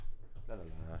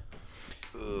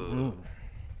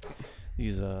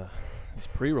These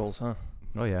pre-rolls, huh?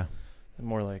 Oh, yeah.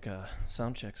 More like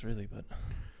sound checks, really. But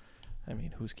I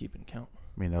mean, who's keeping count?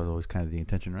 I mean, that was always kind of the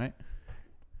intention, right?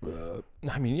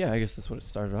 I mean, yeah, I guess that's what it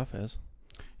started off as.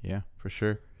 Yeah, for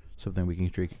sure. Something we can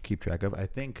keep track of. I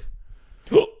think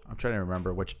I'm trying to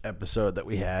remember which episode that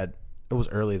we had. It was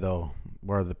early though,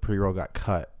 where the pre-roll got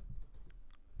cut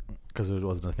because it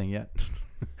wasn't a thing yet.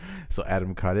 So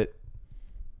Adam cut it,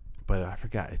 but I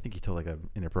forgot. I think he told like an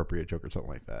inappropriate joke or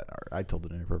something like that, or I told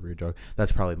an inappropriate joke.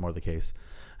 That's probably more the case.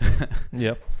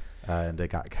 Yep. And it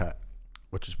got cut,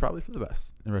 which is probably for the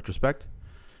best in retrospect.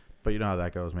 But you know how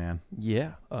that goes, man.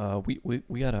 Yeah.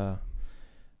 We got a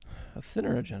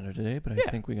thinner agenda today, but I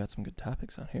think we got some good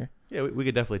topics on here. Yeah, we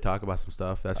could definitely talk about some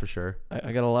stuff. That's for sure.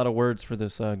 I got a lot of words for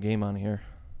this game on here.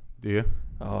 Do you?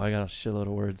 Oh, I got a shitload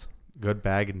of words. Good,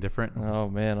 bad, and different? Oh,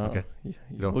 man. Okay.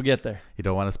 We'll get there. You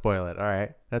don't want to spoil it. All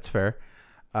right. That's fair.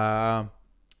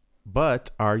 But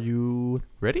are you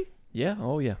ready? Yeah.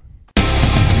 Oh, yeah.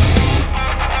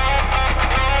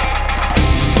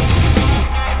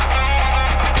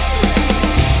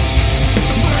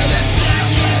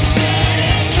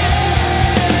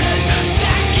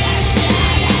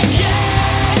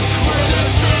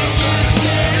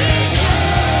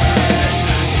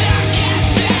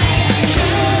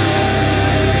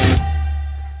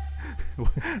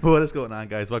 What is going on,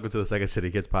 guys? Welcome to the Second City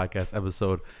Kids Podcast,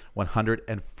 episode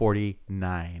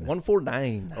 149.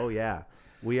 149. Oh, yeah.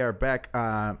 We are back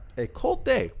on a cold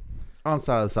day on the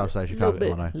side of the south side of Chicago,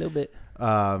 Illinois. A little bit.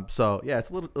 So, yeah,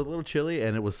 it's a little chilly,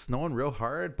 and it was snowing real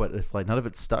hard, but it's like none of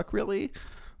it stuck, really.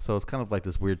 So it's kind of like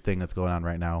this weird thing that's going on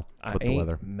right now with the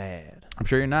weather. Mad. I'm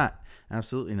sure you're not.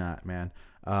 Absolutely not, man.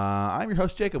 I'm your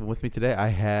host, Jacob, and with me today, I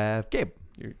have Gabe.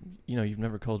 You've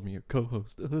never called me your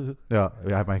co-host. Yeah, I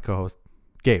have my co-host,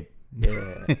 Gabe.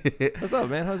 Yeah. What's up,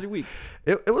 man? How's your week?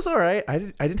 It was all right. I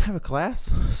didn't have a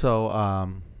class,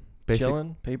 so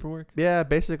chilling, paperwork. Yeah,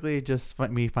 basically just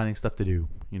me finding stuff to do.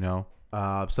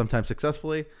 Sometimes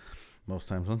successfully, most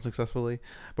times unsuccessfully.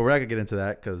 But we're not gonna get into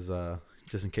that because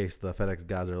just in case the FedEx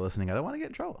guys are listening, I don't want to get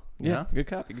in trouble. Yeah, good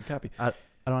copy. I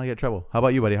don't want to get in trouble. How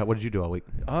about you, buddy? What did you do all week?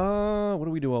 What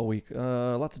do we do all week?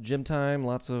 Lots of gym time,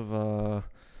 lots of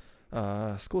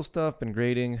school stuff, been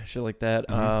grading, shit like that.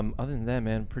 Mm-hmm. Other than that,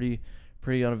 man, pretty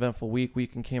uneventful week.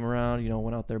 Weekend came around,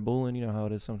 went out there bowling. You know how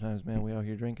it is sometimes, man. We out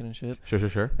here drinking and shit. Sure.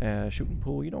 Shooting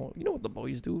pool. You know what the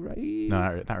boys do, right?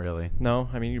 No, not really. No,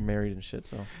 I mean, you're married and shit,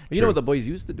 so. But you know what the boys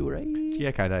used to do, right?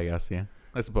 Yeah, kind of, I guess, yeah.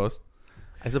 I suppose.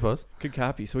 Good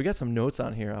copy. So we got some notes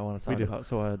on here I want to talk about.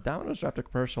 So Domino's dropped a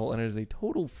commercial, and it is a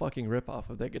total fucking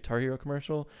ripoff of that Guitar Hero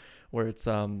commercial where it's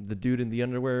the dude in the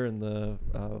underwear and the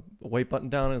white button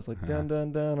down, and it's like dun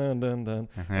dun dun dun dun dun.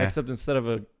 Except instead of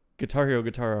a Guitar Hero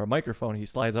guitar or a microphone, he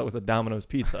slides out with a Domino's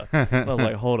pizza. And I was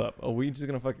like, hold up. Are we just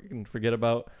going to fucking forget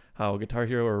about how Guitar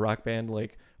Hero or Rock Band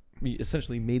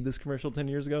essentially made this commercial 10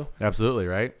 years ago? Absolutely,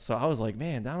 right? So I was like,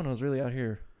 man, Domino's really out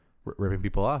here ripping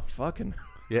people off. Fucking.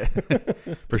 Yeah,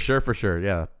 for sure.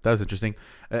 Yeah, that was interesting.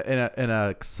 In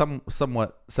a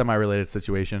somewhat semi-related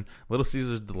situation, Little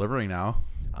Caesars delivering now.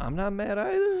 I'm not mad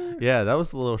either. Yeah, that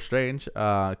was a little strange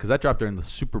because that dropped during the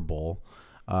Super Bowl.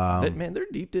 Their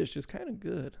deep dish is kind of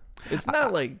good. It's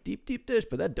not like deep dish,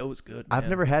 but that dough is good. Man. I've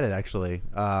never had it actually,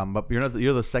 but you're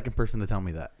the second person to tell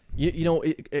me that.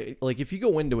 Like if you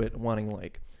go into it wanting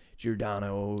like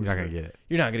Giordano's, you're not gonna get it.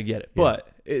 You're not gonna get it, yeah. But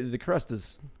the crust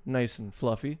is nice and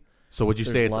fluffy. So would you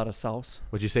say it's a lot of sauce?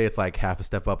 Would you say it's like half a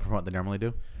step up from what they normally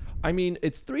do? I mean,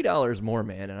 it's $3 more,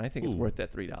 man, and I think it's worth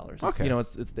that $3. Okay.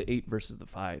 It's the 8 versus the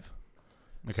 5.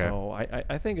 Okay. So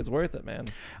I think it's worth it, man.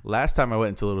 Last time I went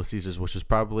into Little Caesars, which was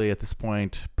probably at this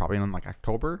point, probably in like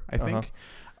October, I think.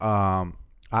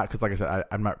 Because like I said,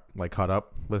 I'm not like caught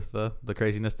up with the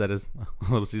craziness that is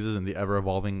Little Caesars and the ever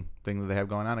evolving thing that they have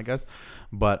going on, I guess.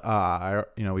 But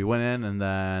we went in and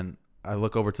then I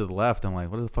look over to the left. I'm like,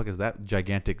 what the fuck is that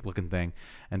gigantic looking thing?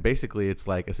 And basically, it's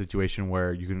like a situation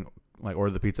where you can like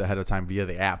order the pizza ahead of time via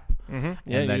the app. Mm-hmm.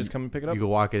 Yeah, and you just come and pick it up. You can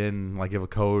walk it in, like give a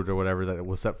code or whatever that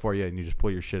was set for you, and you just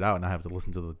pull your shit out. And I have to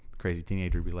listen to the crazy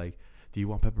teenager be like, "Do you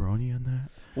want pepperoni on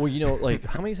that?" Well, like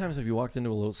how many times have you walked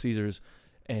into a Little Caesars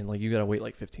and like you gotta wait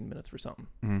like 15 minutes for something?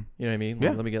 Mm-hmm. You know what I mean? Like,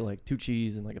 yeah. Let me get like 2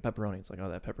 cheese and like a pepperoni. It's like,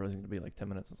 oh, that pepperoni's gonna be like 10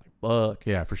 minutes. It's like, fuck.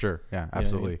 Yeah, for sure. Yeah,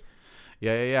 absolutely. You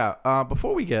know what I mean? Yeah.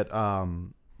 Before we get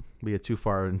too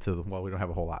far into we don't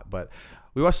have a whole lot, but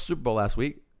we watched the Super Bowl last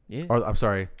week. Yeah. Or I'm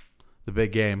sorry, the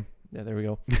big game. Yeah, there we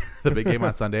go. The big game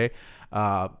on Sunday.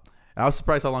 And I was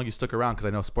surprised how long you stuck around because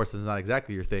I know sports is not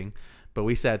exactly your thing. But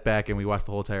we sat back and we watched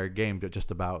the whole entire game.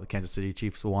 Just about the Kansas City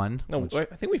Chiefs won. No, I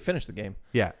think we finished the game.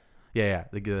 Yeah.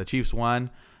 The Chiefs won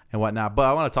and whatnot. But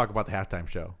I want to talk about the halftime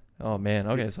show. Oh man.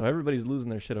 Okay, so everybody's losing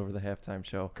their shit over the halftime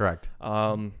show. Correct.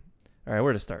 All right,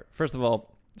 where to start? First of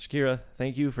all, Shakira,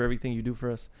 thank you for everything you do for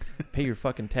us. Pay your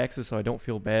fucking taxes so I don't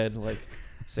feel bad like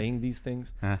saying these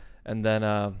things. And then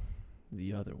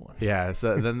the other one. Yeah.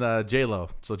 So then J-Lo.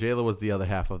 So J-Lo was the other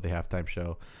half of the halftime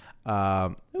show.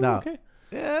 Okay.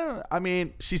 Yeah. I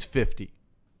mean, she's 50.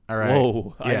 All right.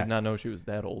 Whoa. Yeah. I did not know she was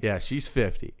that old. Yeah, she's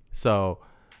 50. So,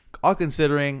 all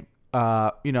considering,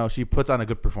 she puts on a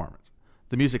good performance.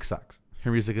 The music sucks.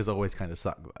 Her music has always kind of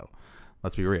sucked, though.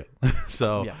 Let's be real.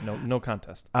 So yeah, no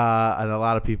contest. And a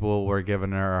lot of people were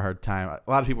giving her a hard time.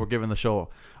 A lot of people were giving the show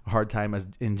a hard time as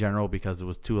in general because it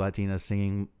was two Latinas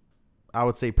singing. I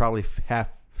would say probably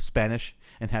half Spanish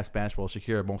and half Spanish. Well,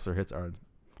 Shakira, most of her hits are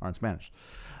in Spanish.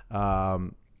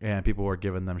 And people were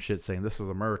giving them shit saying, "This is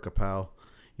America, pal.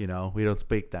 We don't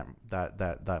speak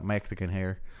that Mexican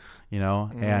here."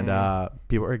 And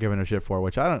people are giving her shit for,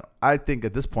 which I think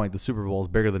at this point the Super Bowl is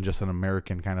bigger than just an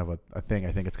American kind of a thing.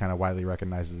 I think it's kind of widely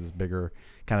recognized as this bigger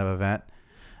kind of event.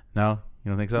 No,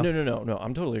 you don't think so? No.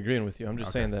 I'm totally agreeing with you. I'm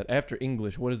just saying that after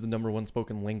English, what is the number one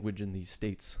spoken language in these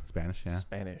states? Spanish, yeah.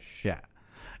 Spanish. Yeah.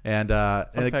 And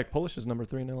in fact, Polish is number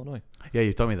 3 in Illinois. Yeah,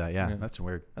 you told me that. Yeah, that's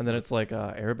weird. And then it's like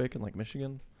Arabic in like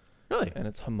Michigan. Really? And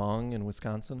it's Hmong in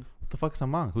Wisconsin. What the fuck is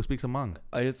Hmong? Who speaks Hmong?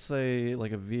 It's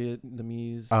like a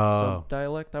Vietnamese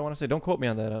sub-dialect, I want to say. Don't quote me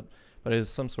on that, but it is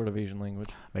some sort of Asian language.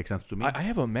 Makes sense to me. I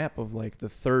have a map of like the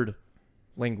third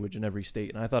language in every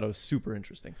state, and I thought it was super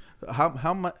interesting. How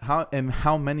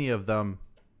many of them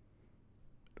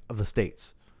of the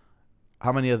states?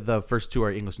 How many of the first two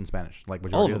are English and Spanish? Like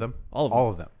majority of them? All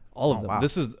of them. All of them. Wow.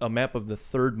 This is a map of the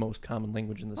third most common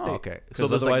language in the state. Oh, okay. So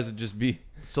otherwise it'd just be...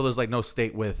 So there's like no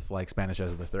state with like Spanish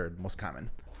as the third most common.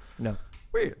 No.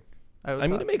 Weird. I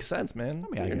mean, it makes sense, man.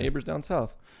 Your neighbors down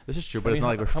south. This is true, but it's not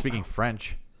like we're speaking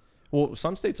French. Well,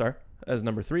 some states are as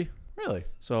number 3. Really?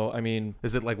 So, I mean...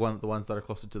 Is it like one of the ones that are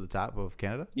closer to the top of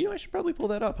Canada? I should probably pull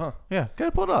that up, huh? Yeah,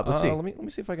 gotta pull it up. Let's see. Let me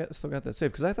see if I still got that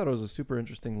saved, because I thought it was a super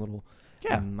interesting little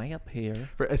map here.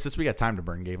 Since we got time to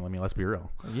burn game, let's be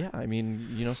real. Yeah, I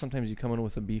mean, sometimes you come in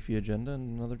with a beefy agenda,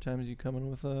 and other times you come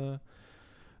in with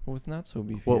not so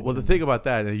beefy. Well, the thing about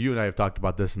that, and you and I have talked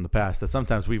about this in the past, that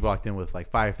sometimes we've walked in with like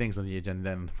 5 things on the agenda,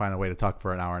 and then find a way to talk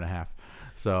for an hour and a half.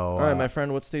 So, all right, my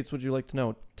friend, what states would you like to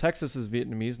know? Texas is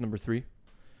Vietnamese, number 3.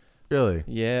 Really?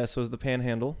 Yeah, so is the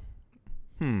Panhandle.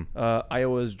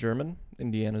 Iowa is German.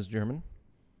 Indiana is German.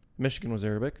 Michigan was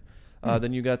Arabic.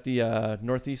 Then you got the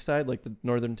northeast side, like the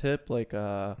northern tip, like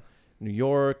New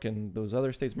York and those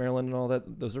other states, Maryland and all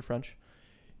that. Those are French.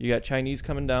 You got Chinese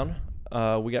coming down.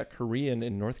 We got Korean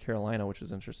in North Carolina, which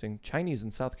is interesting. Chinese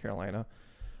in South Carolina.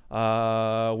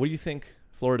 What do you think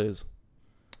Florida is?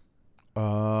 If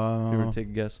you were to take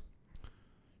a guess.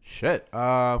 Shit.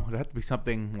 It would have to be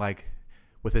something like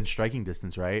within striking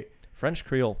distance, right? French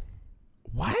Creole.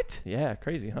 What? Yeah,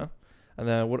 crazy, huh? And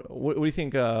then what do you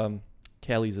think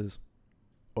Cali's is?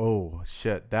 Oh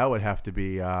shit, that would have to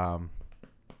be.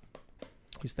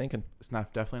 He's thinking. It's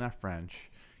definitely not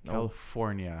French. No.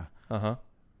 California.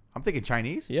 I'm thinking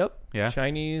Chinese. Yep. Yeah.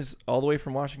 Chinese all the way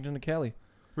from Washington to Cali.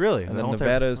 Really? And then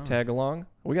Nevada is tag along.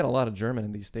 We got a lot of German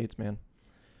in these states, man.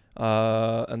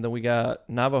 And then we got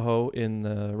Navajo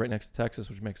right next to Texas,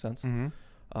 which makes sense.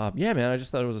 Mm-hmm. Yeah, man, I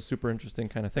just thought it was a super interesting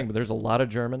kind of thing. But there's a lot of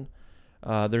German.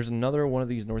 There's another one of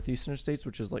these northeastern states,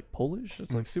 which is like Polish.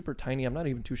 It's like super tiny. I'm not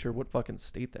even too sure what fucking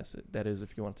state that is,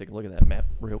 if you want to take a look at that map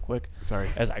real quick. Sorry.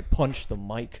 As I punch the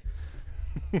mic.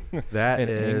 That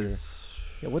is...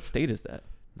 Yeah, what state is that?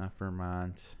 Not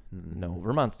Vermont. No,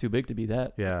 Vermont's too big to be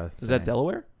that. Yeah. Is that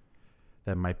Delaware?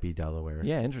 That might be Delaware.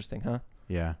 Yeah, interesting, huh?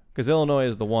 Yeah. Because Illinois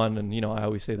is the one, and, I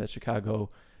always say that Chicago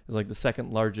is like the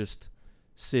second largest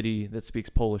city that speaks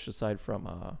Polish aside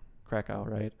from Krakow,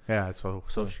 right? Yeah, it's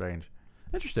so strange.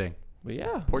 Interesting. But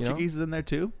yeah. Portuguese is in there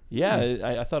too? Yeah,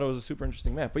 I thought it was a super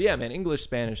interesting map. But yeah, man, English,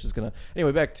 Spanish is going to...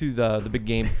 Anyway, back to the big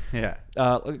game. Yeah.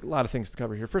 A lot of things to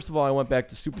cover here. First of all, I went back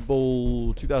to Super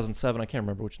Bowl 2007. I can't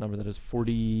remember which number that is.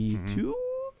 42?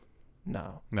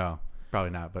 No, probably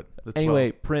not. But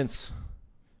anyway, Prince,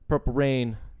 Purple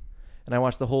Rain, and I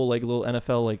watched the whole little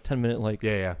NFL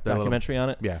 10-minute documentary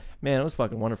on it. Yeah, man, it was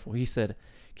fucking wonderful. He said,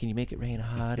 "Can you make it rain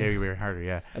harder?" Yeah, rain harder.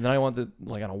 Yeah. And then I went on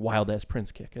a wild ass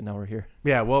Prince kick, and now we're here.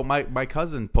 Yeah. Well, my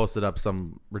cousin posted up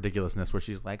some ridiculousness where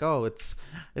she's like, "Oh, it's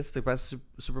the best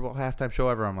Super Bowl halftime show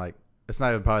ever." I'm like, it's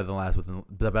not even probably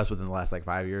the best within the last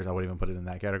 5 years. I wouldn't even put it in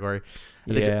that category.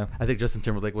 I think Justin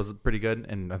Timberlake was pretty good,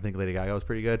 and I think Lady Gaga was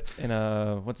pretty good.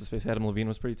 And what's his face? Adam Levine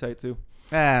was pretty tight too.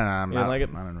 I didn't like it?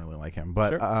 I didn't really like him,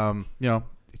 but sure.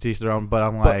 to each their own. But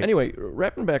I'm like, but anyway,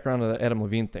 wrapping back around to the Adam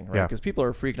Levine thing, right? Yeah. Because people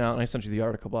are freaking out, and I sent you the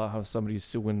article about how somebody's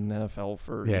suing the NFL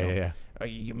for, Are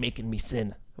you making me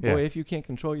sin? Yeah. Boy, if you can't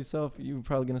control yourself, you're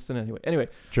probably gonna sin anyway. Anyway,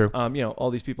 True.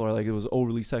 All these people are like, it was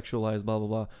overly sexualized, blah blah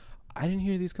blah. I didn't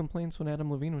hear these complaints when Adam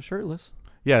Levine was shirtless.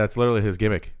 Yeah, that's literally his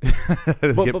gimmick.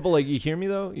 But like, you hear me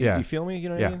though? You feel me? You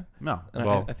know what I mean? No. And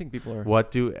Well, I think people are.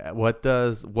 what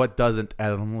doesn't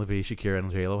Adam Levine, Shakira, and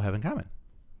J-Lo have in common?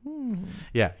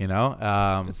 Yeah,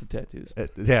 It's the tattoos.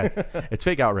 It's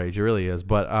fake outrage. It really is.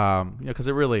 But because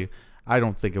it really, I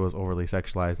don't think it was overly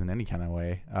sexualized in any kind of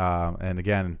way. And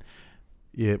again,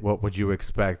 what would you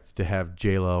expect to have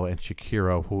J-Lo and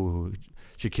Shakira, who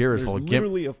Shakira's whole gimmick,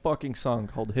 literally a fucking song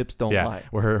called "Hips Don't Lie,"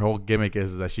 where her whole gimmick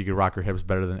is that she could rock her hips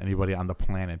better than anybody on the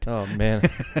planet. Oh man,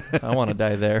 I want to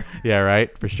die there. Yeah,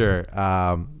 right, for sure.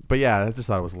 But yeah, I just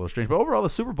thought it was a little strange. But overall, the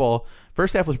Super Bowl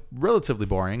first half was relatively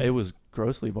boring. It was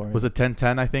grossly boring. Was it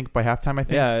 10-10, I think, by halftime, I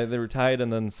think? Yeah, they were tied,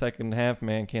 and then second half,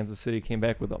 man, Kansas City came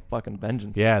back with a fucking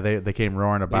vengeance. Yeah, they came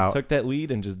roaring about. They took that lead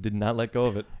and just did not let go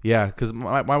of it. Yeah, because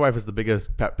my wife is the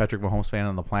biggest Patrick Mahomes fan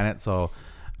on the planet, so...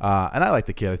 and I like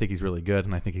the kid. I think he's really good,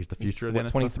 and I think he's the future of the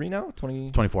NFL. 23 now?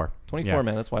 24. 24, yeah.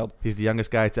 Man, that's wild. He's the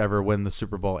youngest guy to ever win the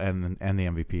Super Bowl and the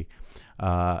MVP.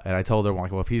 And I told her,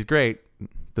 well, if he's great,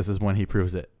 this is when he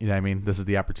proves it. You know what I mean? This is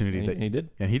the opportunity. And he did.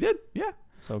 And he did, yeah.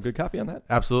 So good copy on that.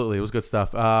 Absolutely. It was good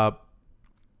stuff.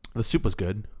 The soup was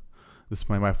good.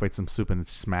 My wife made some soup, and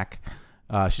it's smack.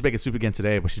 She's making soup again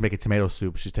today, but she's making tomato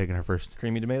soup. She's taking her first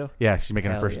creamy tomato. Yeah, she's making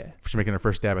her first. Yeah. She's making her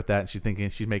first stab at that.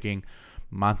 And she's making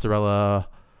mozzarella,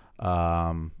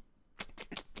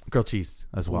 grilled cheese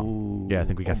as well. Ooh, yeah, I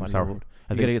think we got some sourdough.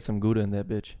 You gotta get some Gouda in that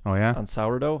bitch. Oh yeah, on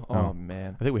sourdough. Oh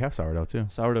man, I think we have sourdough too.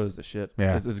 Sourdough is the shit.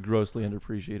 Yeah, it's grossly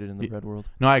underappreciated in the bread world.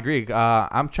 No, I agree.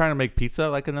 I'm trying to make pizza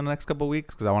like in the next couple of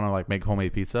weeks because I want to like make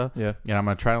homemade pizza. Yeah, and I'm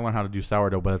gonna try to learn how to do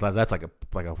sourdough, but that's like a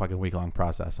fucking week long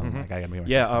process. I'm like, I gotta make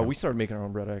myself we started making our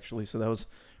own bread actually, so that was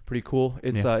pretty cool.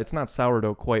 It's not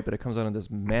sourdough quite, but it comes out in this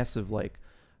massive like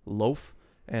loaf.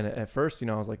 And at first,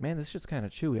 I was like, man, this shit's kind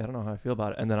of chewy. I don't know how I feel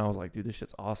about it. And then I was like, dude, this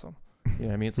shit's awesome. You know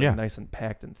what I mean? It's like nice and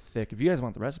packed and thick. If you guys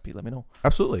want the recipe, let me know.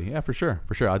 Absolutely. Yeah, for sure.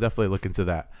 I'll definitely look into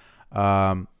that.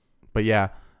 But yeah,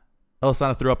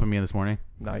 Elisana threw up on me this morning.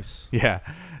 Nice. Yeah.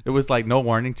 It was like no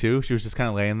warning too. She was just kind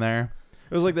of laying there.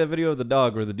 It was like that video of the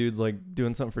dog where the dude's like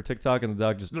doing something for TikTok and the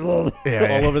dog just all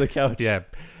over the couch. Yeah.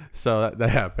 So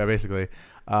that basically.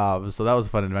 So that was a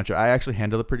fun adventure. I actually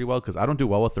handled it pretty well because I don't do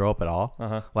well with throw up at all.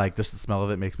 Like just the smell of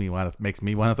it makes me want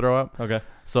to throw up. Okay.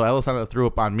 So Elisana threw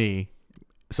up on me.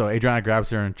 So Adriana grabs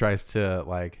her and tries to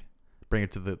like bring her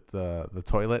to the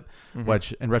toilet,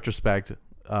 which in retrospect,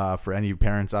 for any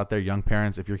parents out there, young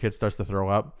parents, if your kid starts to throw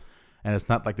up and it's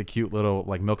not like the cute little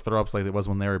like milk throw ups like it was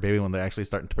when they were a baby, when they're actually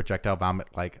starting to projectile vomit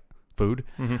like food,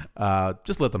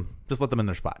 just let them in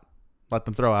their spot. Let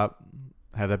them throw up.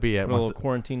 Have that be it. Put a little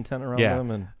quarantine tent around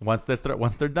them, and once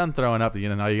they're done throwing up,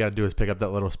 all you got to do is pick up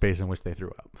that little space in which they threw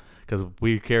up. Because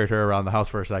we carried her around the house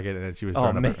for a second, and then she was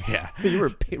throwing up. Yeah, you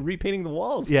were repainting the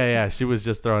walls. Yeah, she was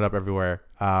just throwing up everywhere.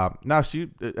 I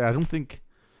don't think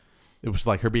it was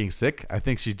like her being sick. I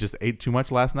think she just ate too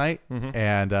much last night,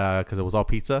 and because it was all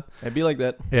pizza. It'd be like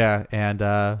that. Yeah,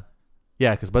 and.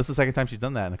 Yeah, but it's the second time she's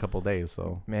done that in a couple of days.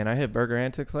 So man, I hit Burger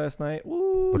Antics last night.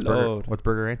 Woo, what's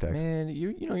Burger Antics? Man,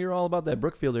 you're all about that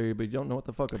Brookfield area, but you don't know what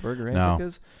the fuck a Burger Antic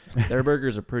is. Their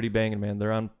burgers are pretty banging, man.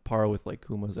 They're on par with like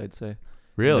Kuma's, I'd say.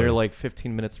 Really? They're like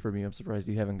 15 minutes for me. I'm surprised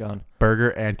you haven't gone.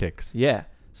 Burger Antics. Yeah.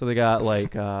 So they got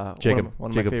like Jacob.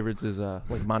 One of my favorites is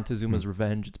like Montezuma's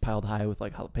Revenge. It's piled high with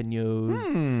like jalapenos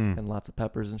and lots of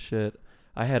peppers and shit.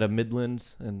 I had a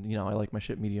Midlands, and I like my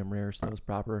shit medium rare, so it was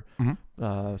proper.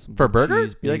 For a burger?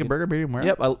 Cheese, you like a burger medium rare?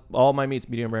 Yep, all my meat's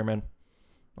medium rare, man.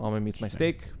 All my meat's my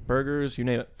steak, burgers, you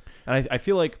name it. And I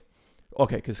feel like,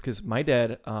 okay, because my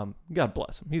dad, God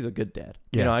bless him, he's a good dad.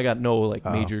 Yeah. I got no like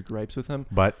major gripes with him.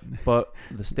 But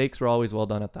the steaks were always well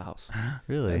done at the house.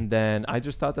 Really? And then I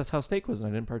just thought that's how steak was, and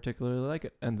I didn't particularly like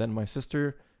it. And then my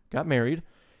sister got married,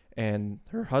 and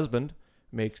her husband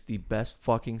makes the best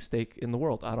fucking steak in the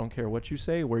world. I don't care what you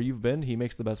say, where you've been, he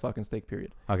makes the best fucking steak,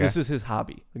 period. Okay. This is his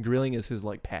hobby. Grilling is his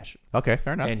like passion. Okay,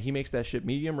 fair enough. And he makes that shit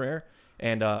medium rare.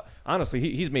 And honestly,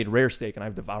 he's made rare steak, and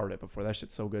I've devoured it before. That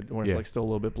shit's so good when it's like still a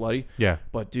little bit bloody. Yeah.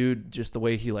 But dude, just the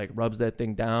way he like rubs that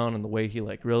thing down and the way he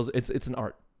like grills, it's an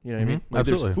art. You know what I mean? Like,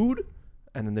 absolutely. there's food,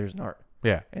 and then there's an art.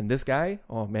 Yeah. And this guy,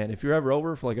 oh man, if you're ever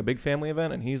over for like a big family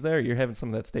event and he's there, you're having some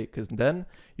of that steak, because then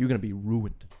you're gonna be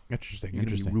ruined. Interesting. You're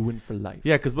gonna be ruined for life.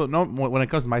 Yeah, because when it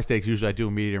comes to my steaks, usually I do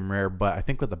a medium rare, but I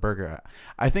think with the burger,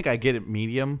 I think I get it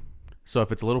medium. So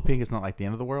if it's a little pink, it's not like the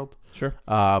end of the world. Sure.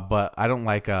 But I don't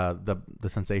like the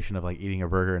sensation of like eating a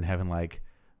burger and having like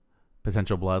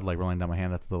potential blood like rolling down my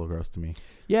hand. That's a little gross to me.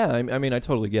 Yeah, I mean, I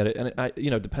totally get it, and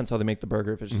it depends how they make the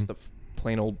burger. If it's just a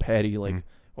plain old patty, like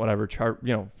whatever,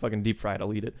 fucking deep fried,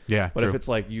 I'll eat it. Yeah, but true. if it's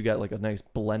like you got like a nice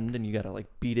blend and you gotta like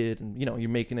beat it, and you're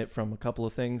making it from a couple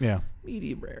of things. Yeah,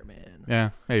 medium rare, man. Yeah,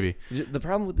 maybe. The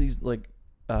problem with these like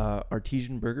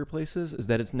artesian burger places is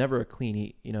that it's never a clean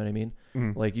eat. You know what I mean?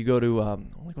 Like you go to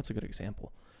like, what's a good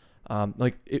example? I've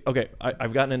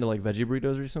gotten into like veggie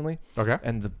burritos recently. Okay.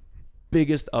 And the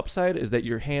biggest upside is that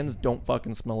your hands don't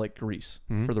fucking smell like grease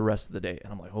for the rest of the day.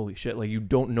 And I'm like, holy shit, like you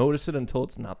don't notice it until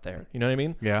it's not there. You know what I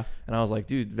mean? Yeah. And I was like,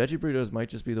 dude, veggie burritos might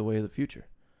just be the way of the future.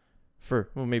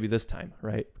 Maybe this time,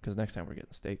 right? Because next time we're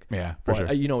getting steak. Yeah, for sure.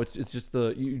 It's just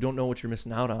you don't know what you're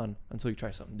missing out on until you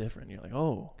try something different. You're like,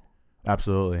 oh.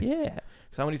 Absolutely. Yeah.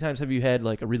 Because how many times have you had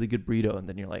like a really good burrito and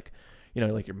then you're like,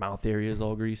 like your mouth area is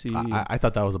all greasy. I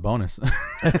thought that was a bonus.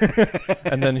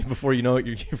 And then before you know it,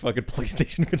 your fucking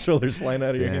PlayStation controller's flying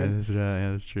out of your hand.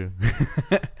 That's true.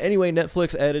 Anyway,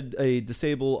 Netflix added a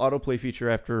disable autoplay feature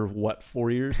after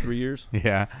 3 years?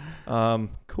 Yeah.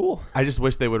 Cool. I just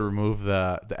wish they would remove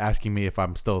the asking me if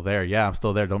I'm still there. Yeah, I'm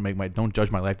still there. Don't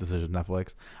judge my life decisions,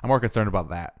 Netflix. I'm more concerned about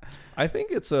that. I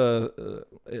think it's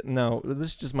no,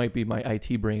 this just might be my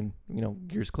IT brain,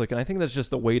 gears clicking. I think that's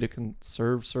just a way to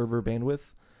conserve server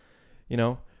bandwidth,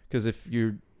 because if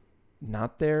you're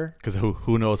not there. Because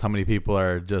who knows how many people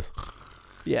are just.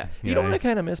 Yeah. You know what I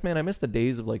kind of miss, man? I miss the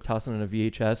days of like tossing in a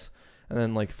VHS and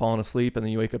then like falling asleep and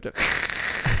then you wake up to.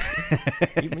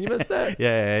 You miss that?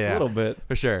 Yeah. A little bit.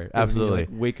 For sure. Absolutely.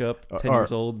 You, wake up 10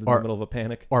 years old in the middle of a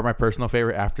panic. Or my personal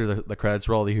favorite, after the credits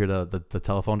roll, you hear the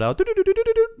telephone dial.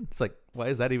 It's like, why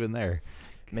is that even there?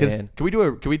 Man. Can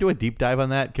we do a deep dive on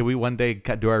that? Can we one day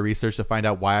do our research to find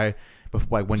out why?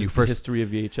 Like when just you first the history of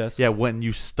VHS. Yeah, when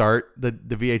you start the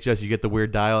VHS, you get the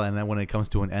weird dial, and then when it comes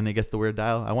to an end, it gets the weird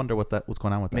dial. I wonder what's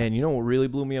going on with that. Man, you know what really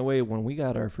blew me away when we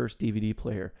got our first DVD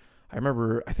player? I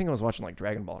remember, I think I was watching like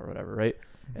Dragon Ball or whatever, right?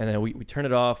 And then we turn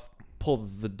it off, pull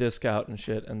the disc out and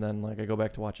shit, and then like I go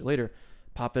back to watch it later,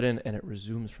 pop it in, and it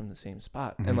resumes from the same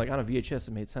spot. And like on a VHS,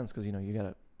 it made sense because you got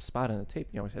a spot in a tape,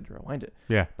 and you always had to rewind it.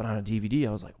 Yeah. But on a DVD,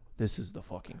 I was like, this is the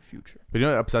fucking future. But you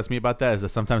know what upsets me about that is that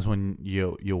sometimes when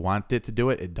you want it to do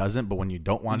it, it doesn't. But when you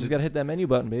don't want it, you just gotta hit that menu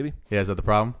button, baby. Yeah, is that the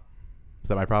problem? Is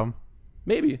that my problem?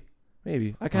 Maybe.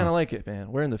 I kind of like it,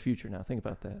 man. We're in the future now. Think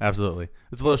about that. Absolutely.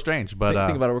 It's a little strange, but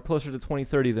think about it. We're closer to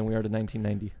 2030 than we are to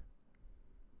 1990.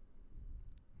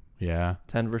 Yeah.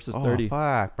 10 versus 30.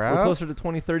 Fuck, bro. We're closer to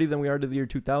 2030 than we are to the year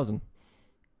 2000.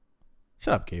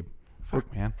 Shut up, Gabe.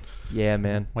 Fuck, man. Yeah,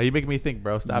 man. Why are you making me think,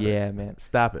 bro? Stop it. Yeah, man.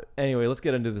 Stop it. Anyway, let's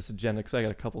get into this agenda because I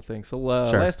got a couple things. So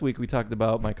last week we talked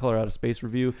about my Color Out of Space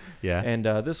review. Yeah. And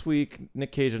this week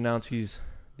Nick Cage announced he's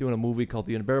doing a movie called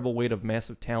The Unbearable Weight of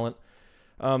Massive Talent.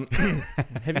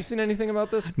 Have you seen anything about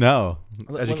this? No.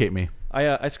 Educate me.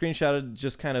 I screenshotted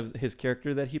just kind of his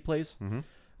character that he plays.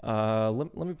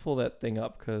 Let me pull that thing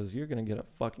up because you're going to get a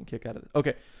fucking kick out of it.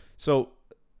 Okay, so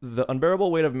The Unbearable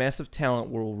Weight of Massive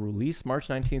Talent will release March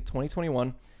 19th,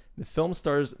 2021. The film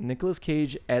stars Nicolas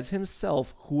Cage as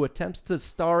himself, who attempts to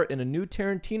star in a new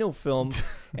Tarantino film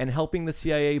and helping the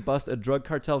CIA bust a drug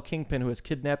cartel kingpin who has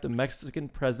kidnapped a Mexican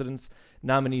president's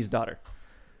nominee's daughter.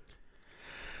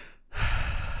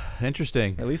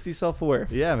 Interesting. At least he's self-aware.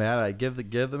 Yeah, man. I give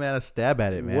the man a stab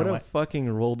at it, man. What a fucking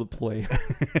role to play.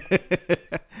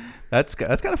 That's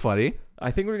kind of funny.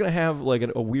 I think we're gonna have like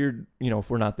a weird, if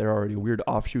we're not there already, a weird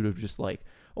offshoot of just like,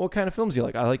 what kind of films do you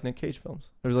like? I like Nick Cage films.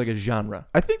 There's like a genre.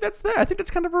 I think that's there. I think that's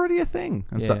kind of already a thing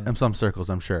in some circles,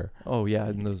 I'm sure. Oh yeah,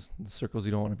 in those circles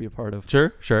you don't want to be a part of.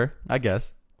 Sure, I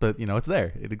guess. But it's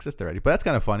there. It exists already. But that's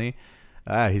kind of funny.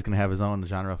 He's gonna have his own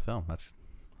genre of film. That's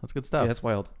good stuff. Yeah, that's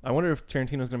wild. I wonder if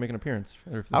Tarantino's gonna make an appearance.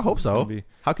 Or if this I hope so.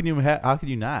 How can you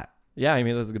not? Yeah, I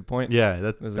mean that's a good point. Yeah,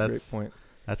 that's a great point.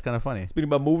 That's kind of funny. Speaking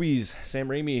about movies, Sam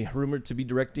Raimi rumored to be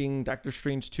directing Doctor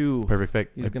Strange 2. Perfect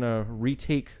fit. He's gonna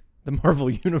retake the Marvel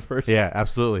universe. Yeah,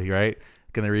 absolutely. Right.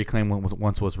 Gonna reclaim what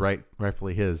once was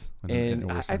rightfully his.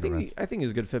 And I think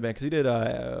he's a good fit, man, because he did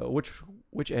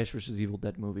which Ash vs. Evil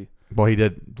Dead movie? Well, he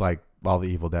did like all the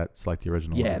Evil Deads, like the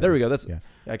original. Yeah, there we go. That's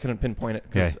I couldn't pinpoint it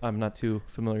because I'm not too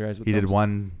familiarized with. He did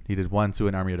one to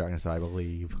an Army of Darkness, I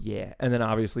believe. Yeah, and then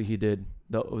obviously he did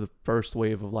the first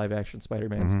wave of live action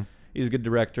Spider-Mans. Mm-hmm. He's a good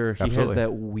director. He has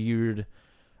that weird,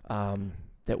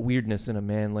 that weirdness in him,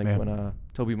 man. Like when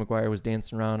Tobey Maguire was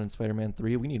dancing around in Spider-Man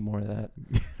 3. We need more of that.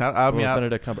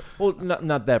 Benedict Cumberbatch. Well,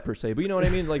 not that per se, but you know what I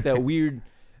mean. Like that weird,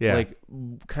 like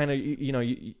kind of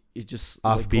it just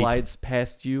Offbeat. like glides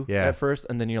past you at first,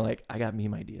 and then you're like, I got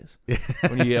meme ideas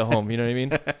when you get home. You know what I mean?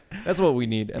 That's what we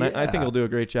need, and I think he'll do a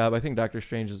great job. I think Doctor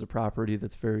Strange is a property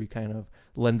that's very kind of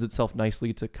lends itself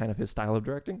nicely to kind of his style of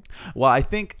directing. Well, I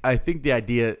think the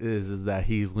idea is that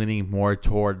he's leaning more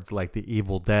towards like the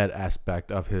Evil Dead aspect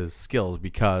of his skills,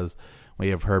 because we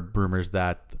have heard rumors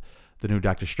that the new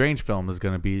Doctor Strange film is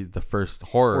going to be the first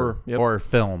horror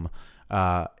film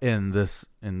in the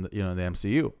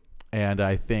MCU. And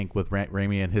I think with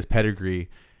Raimi and his pedigree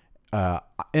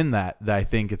in that I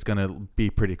think it's going to be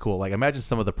pretty cool. Like, imagine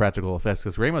some of the practical effects,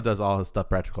 because Raimi does all his stuff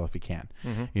practical if he can.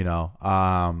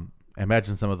 Mm-hmm.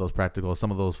 Imagine some of those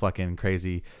fucking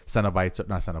crazy Cenobites.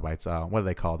 Not Cenobites. What are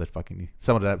they called?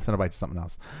 Some of the Cenobites is something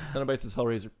else. Cenobites is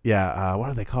Hellraiser. Yeah. What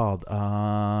are they called?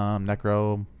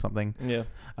 Necro something. Yeah.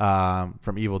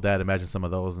 From Evil Dead. Imagine some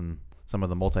of those and some of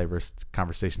the multiverse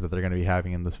conversations that they're going to be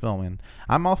having in this film, and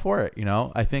I'm all for it.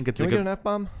 I think it's Can we get an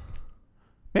F-bomb?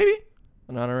 Maybe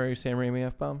an honorary Sam Raimi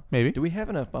F-bomb. Maybe. Do we have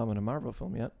an F-bomb in a Marvel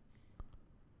film yet,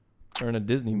 or in a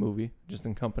Disney movie? Just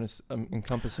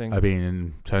encompassing. I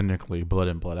mean, technically, Blood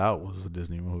In Blood Out was a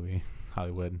Disney movie.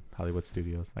 Hollywood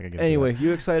Studios. Anyway,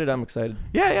 you excited? I'm excited.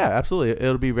 Yeah, absolutely.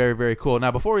 It'll be very, very cool.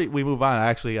 Now, before we move on, I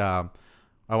actually I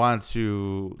wanted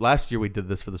to. Last year we did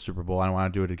this for the Super Bowl. I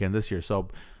want to do it again this year. So.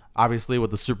 Obviously,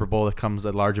 with the Super Bowl, it comes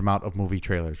a large amount of movie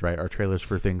trailers, right? Or trailers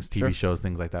for things, TV shows,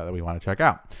 things like that we want to check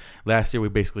out. Last year, we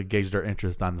basically gauged our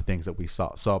interest on the things that we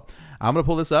saw. So I'm going to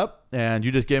pull this up, and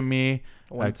you just give me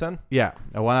a 1 out of 10? Yeah,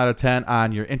 a 1 out of 10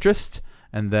 on your interest,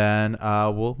 and then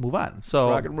we'll move on. So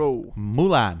let's rock and roll.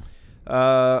 Mulan.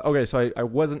 Okay, so I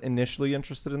wasn't initially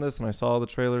interested in this, and I saw the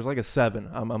trailers, like a 7.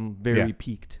 I'm very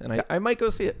piqued, and I might go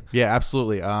see it. Yeah,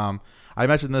 absolutely. I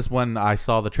mentioned this when I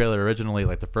saw the trailer originally,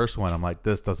 like the first one. I'm like,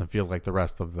 this doesn't feel like the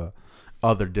rest of the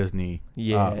other Disney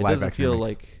it live doesn't action feel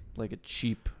remakes. like a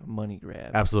cheap money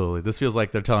grab. Absolutely. This feels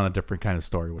like they're telling a different kind of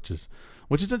story, which is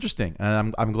interesting.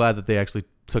 And I'm glad that they actually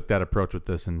took that approach with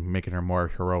this and making her more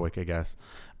heroic, I guess.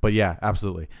 But yeah,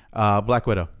 absolutely. Black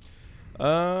Widow.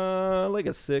 Like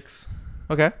a 6.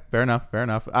 Okay, fair enough.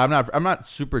 I'm not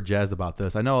super jazzed about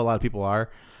this. I know a lot of people are.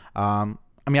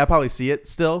 I mean, I'll probably see it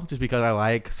still just because I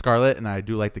like Scarlett and I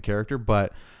do like the character,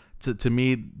 but to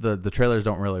me, the trailers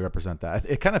don't really represent that.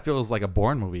 It kind of feels like a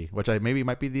Bourne movie, which maybe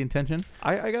might be the intention.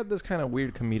 I got this kind of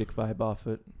weird comedic vibe off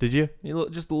it. Did you?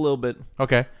 Just a little bit.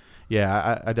 Okay.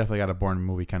 Yeah, I definitely got a Bourne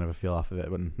movie kind of a feel off of it,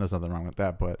 but there's nothing wrong with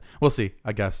that, but we'll see,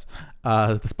 I guess.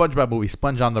 The SpongeBob movie,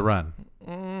 Sponge on the Run.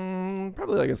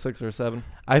 Probably like a 6 or a 7.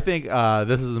 I think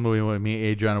this is a movie with me,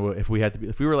 Adrian. If we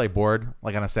were like bored,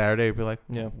 like on a Saturday, we'd be like,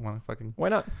 why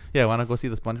not? Yeah, want to go see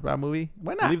the SpongeBob movie?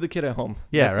 Why not? Leave the kid at home.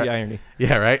 Yeah, that's right? the irony.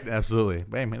 Yeah, right. Absolutely.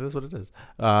 Hey, man, that's what it is.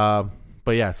 But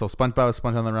yeah, so SpongeBob,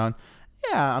 Sponge on the Run.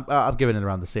 Yeah, I'm giving it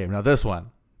around the same. Now this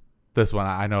one,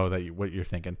 I know what you're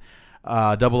thinking.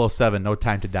 007, No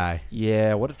Time to Die.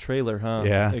 Yeah, what a trailer, huh?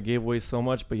 Yeah, it gave away so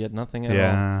much, but yet nothing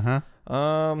at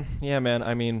all. Yeah, man.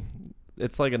 I mean,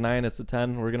 it's like a 9. It's a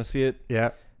 10. We're gonna see it.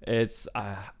 Yeah. It's.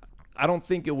 I don't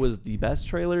think it was the best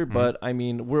trailer, but I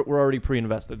mean, we're already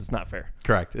pre-invested. It's not fair.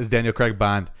 Correct. It's Daniel Craig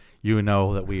Bond. You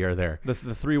know that we are there. The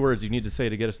 3 words you need to say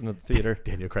to get us into the theater.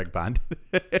 Daniel Craig Bond.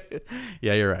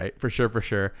 Yeah, you're right. For sure.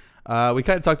 We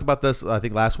kind of talked about this, I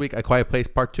think, last week. A Quiet Place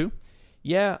Part 2.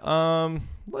 Yeah,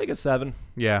 like a 7.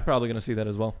 Yeah. Probably going to see that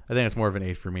as well. I think it's more of an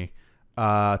 8 for me.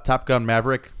 Top Gun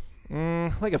Maverick.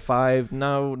 Like a 5.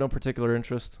 No particular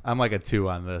interest. I'm like a 2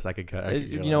 on this. I could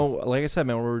like I said,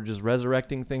 man, we're just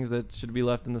resurrecting things that should be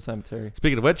left in the cemetery.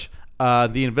 Speaking of which,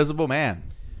 The Invisible Man.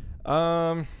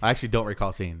 I actually don't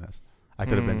recall seeing this. I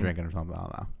could have been drinking or something. I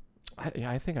don't know.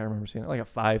 I think I remember seeing it. Like a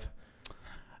 5.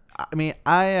 I mean,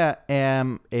 I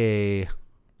am a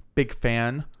big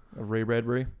fan of Ray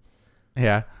Bradbury.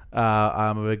 Yeah.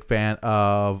 I'm a big fan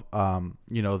of,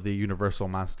 the Universal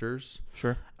Monsters.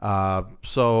 Sure.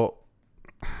 So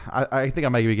I think I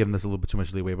might be giving this a little bit too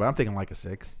much leeway, but I'm thinking like a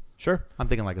 6. Sure. I'm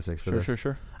thinking like a 6 for this.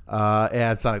 Sure.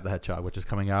 And Sonic the Hedgehog, which is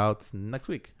coming out next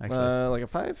week, actually. Like a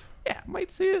 5? Yeah.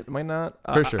 Might see it. Might not.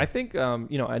 For sure. I think, I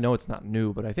know it's not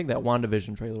new, but I think that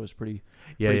WandaVision trailer was pretty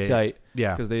tight.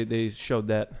 Yeah. Because they showed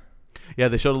that. Yeah,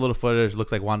 they showed a little footage.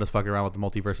 Looks like Wanda's fucking around with the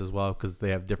multiverse as well because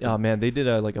they have different. Oh man, they did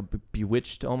a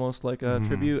Bewitched almost like a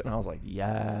tribute, and I was like,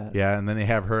 yes. Yeah, and then they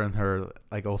have her in her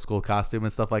like old school costume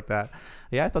and stuff like that.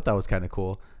 Yeah, I thought that was kind of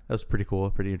cool. That was pretty cool,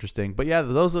 pretty interesting. But yeah,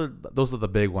 those are the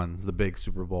big ones, the big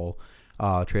Super Bowl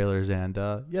trailers, and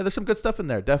there's some good stuff in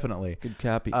there, definitely. Good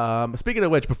copy. Speaking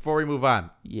of which, before we move on,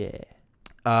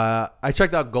 I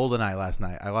checked out GoldenEye last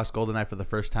night. I watched GoldenEye for the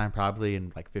first time probably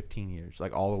in like 15 years,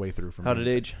 like all the way through. How did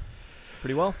it age?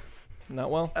 Pretty well?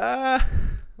 Not well? A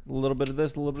little bit of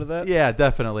this, a little bit of that? Yeah,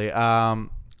 definitely.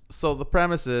 So the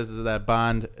premise is that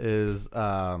Bond is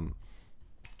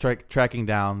tracking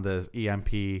down this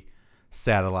EMP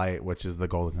satellite, which is the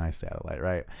GoldenEye satellite,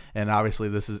 right? And obviously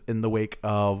this is in the wake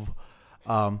of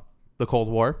the Cold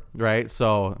War, right?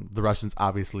 So the Russians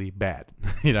obviously bad,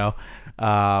 you know,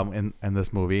 in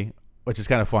this movie, which is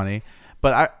kind of funny.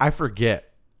 But I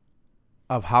forget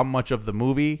of how much of the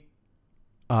movie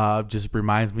just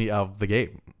reminds me of the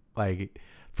game, like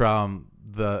from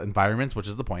the environments, which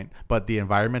is the point, but the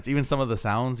environments, even some of the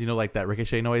sounds, you know, like that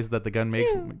ricochet noise that the gun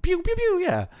makes, pew, pew, pew,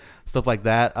 yeah, stuff like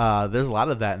that. There's a lot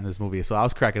of that in this movie, so I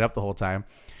was cracking up the whole time.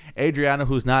 Adriana,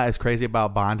 who's not as crazy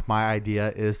about Bond, my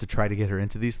idea is to try to get her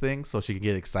into these things so she can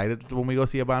get excited when we go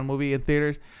see a Bond movie in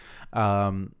theaters.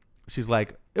 She's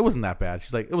like, it wasn't that bad.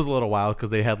 She's like, it was a little wild because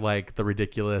they had like the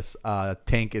ridiculous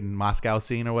tank in Moscow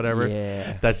scene or whatever.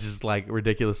 Yeah. That's just like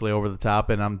ridiculously over the top.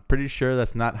 And I'm pretty sure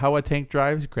that's not how a tank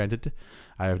drives. Granted,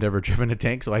 I have never driven a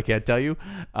tank, so I can't tell you.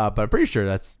 But I'm pretty sure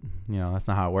that's not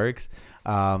how it works.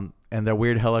 And the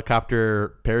weird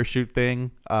helicopter parachute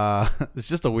thing. It's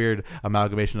just a weird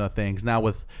amalgamation of things. Now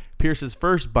with Pierce's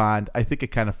first Bond, I think it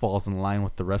kind of falls in line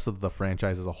with the rest of the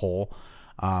franchise as a whole.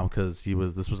 Because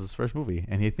this was his first movie,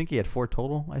 and I think he had 4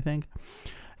 total, I think,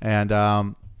 and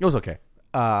it was okay.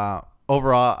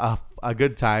 Overall, a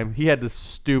good time. He had this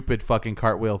stupid fucking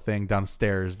cartwheel thing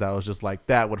downstairs that was just like,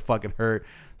 that would fucking hurt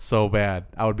so bad.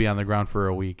 I would be on the ground for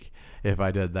a week if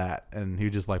I did that, and he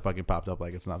just like fucking popped up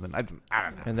like it's nothing. I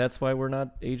don't know. And that's why we're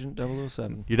not Agent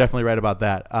 007. You're definitely right about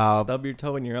that. Stub your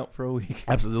toe and you're out for a week.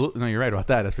 Absolutely, no, you're right about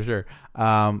that. That's for sure.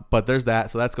 But there's that,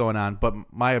 so that's going on. But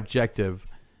my objective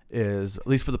is, at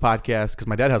least for the podcast, because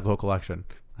my dad has the whole collection.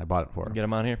 I bought it for him. Get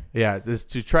him on here. Yeah, is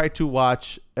to try to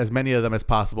watch as many of them as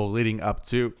possible leading up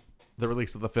to the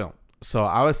release of the film. So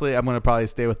obviously, I'm going to probably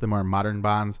stay with the more modern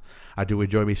Bonds. I do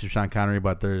enjoy me some Sean Connery,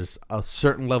 but there's a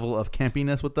certain level of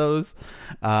campiness with those.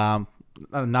 I'm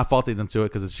not faulting them to it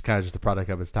because it's kind of just a product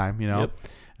of its time, you know. Yep.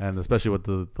 And especially with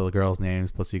the girls' names,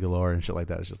 Pussy Galore and shit like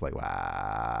that, it's just like,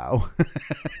 wow,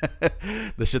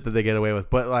 the shit that they get away with.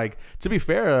 But like, to be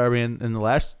fair, I mean, in the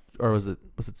last, or was it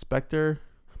Spectre?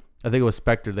 I think it was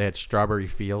Spectre. They had Strawberry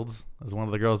Fields as one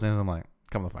of the girls' names. I'm like,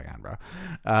 come the fuck on, bro.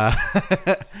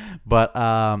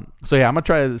 So yeah, I'm gonna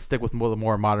try to stick with the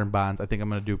more modern Bonds. I think I'm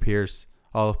gonna do Pierce,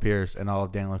 all of Pierce, and all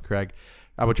of Daniel Craig.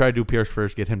 I would try to do Pierce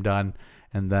first, get him done,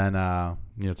 and then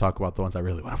talk about the ones I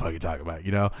really want to fucking talk about.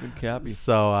 You know, good copy.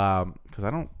 So because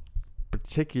I don't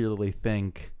particularly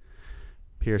think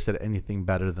Pierce had anything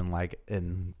better than like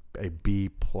in a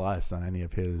B+ on any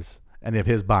of his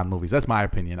Bond movies. That's my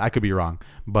opinion. I could be wrong,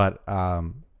 but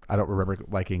I don't remember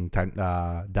liking Die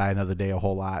Another Day a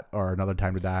whole lot, or Another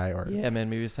Time to Die, or yeah, man,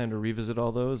 maybe it's time to revisit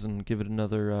all those and give it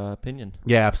another opinion.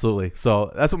 Yeah, absolutely.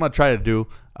 So that's what I'm gonna try to do.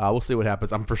 We'll see what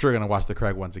happens. I'm for sure gonna watch the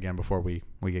Craig ones again before we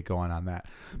get going on that.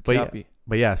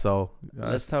 But yeah, so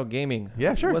Let's Talk Gaming.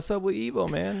 Yeah, sure. What's up with Evo,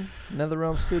 man?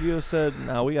 NetherRealm Studios said,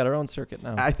 "No, we got our own circuit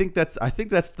now." I think that's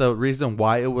the reason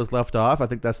why it was left off. I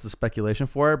think that's the speculation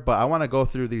for it. But I want to go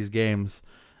through these games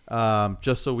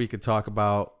just so we could talk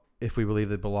about if we believe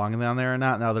they belong down there or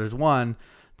not. Now, there's one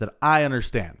that I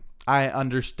understand. I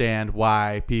understand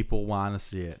why people want to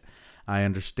see it. I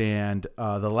understand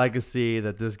the legacy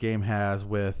that this game has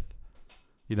with,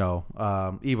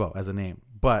 Evo as a name.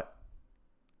 But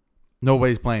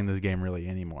nobody's playing this game really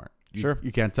anymore. Sure.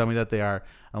 You can't tell me that they are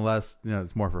unless,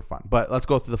 it's more for fun. But let's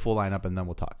go through the full lineup and then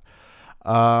we'll talk.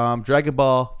 Dragon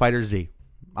Ball FighterZ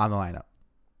on the lineup.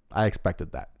 I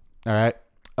expected that. All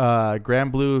right.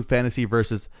 Grand Blue Fantasy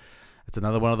versus... It's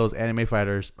another one of those anime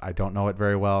fighters. I don't know it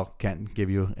very well. Can't give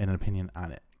you an opinion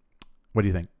on it. What do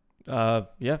you think?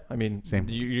 Yeah, I mean, Same.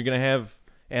 You're going to have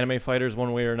anime fighters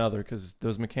one way or another because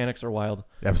those mechanics are wild.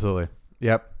 Absolutely.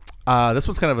 Yep. This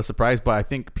one's kind of a surprise, but I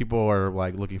think people are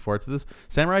like looking forward to this.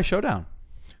 Samurai Showdown.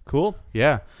 Cool.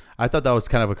 Yeah. I thought that was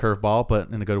kind of a curveball, but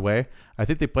in a good way. I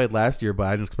think they played last year, but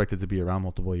I didn't expect it to be around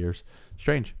multiple years.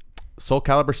 Strange. Soul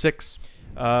Calibur 6.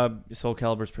 Soul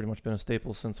Calibur's pretty much been a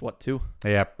staple since what, 2?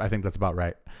 Yeah, I think that's about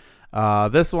right.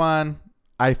 This one,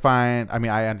 I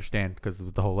understand because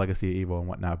of the whole legacy of Evo and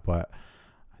whatnot, but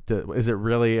is it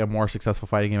really a more successful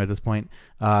fighting game at this point?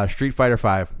 Street Fighter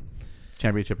V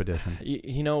Championship Edition.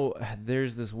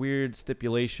 There's this weird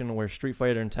stipulation where Street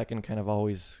Fighter and Tekken kind of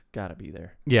always got to be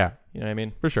there. Yeah. You know what I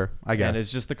mean? For sure, I guess. And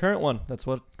it's just the current one. That's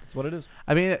what it is.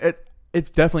 I mean, it's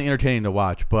definitely entertaining to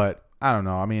watch, but I don't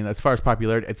know. I mean, as far as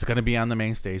popularity, it's going to be on the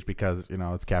main stage because,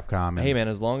 it's Capcom. And, hey, man,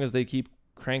 as long as they keep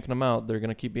cranking them out, they're going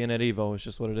to keep being at Evo. It's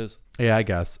just what it is. Yeah, I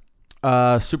guess.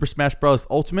 Super Smash Bros.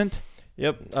 Ultimate.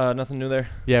 Yep, nothing new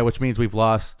there. Yeah, which means we've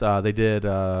lost. They did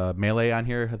Melee on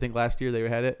here, I think, last year they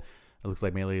had it. It looks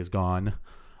like Melee is gone.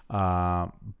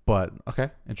 But okay,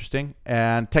 interesting.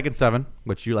 And Tekken 7,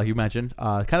 which you mentioned,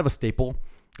 kind of a staple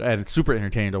and it's super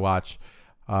entertaining to watch.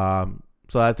 So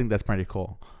I think that's pretty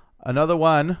cool. Another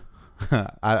one,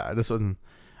 this one,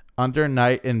 Under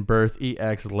Night in Birth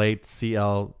EX Late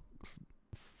CL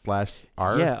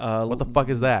 /R. Yeah. What the fuck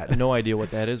is that? No idea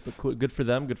what that is, but cool, good for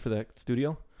them. Good for that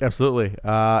studio. Absolutely.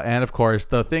 And of course,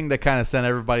 the thing that kind of sent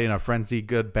everybody in a frenzy,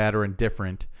 good, bad, or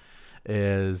indifferent,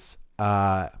 is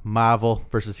Marvel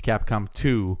vs. Capcom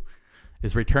 2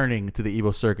 is returning to the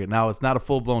EVO circuit. Now, it's not a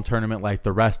full-blown tournament like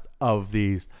the rest of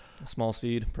these. A small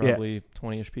seed, probably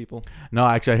 20-ish people. No,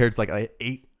 actually, I heard it's like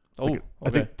 8. Oh, okay. I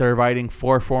think they're inviting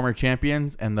 4 former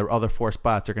champions, and the other 4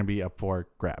 spots are going to be up for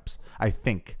grabs, I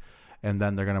think. And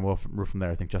then they're going to move from there.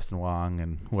 I think Justin Wong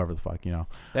and whoever the fuck,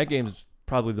 That game's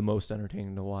probably the most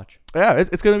entertaining to watch. Yeah,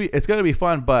 it's gonna be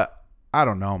fun, but I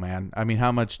don't know, man. I mean,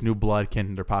 how much new blood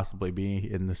can there possibly be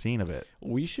in the scene of it?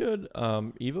 We should,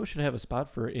 EVO should have a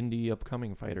spot for indie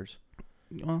upcoming fighters.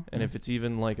 Well, and if it's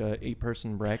even like a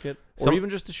 8-person bracket, or even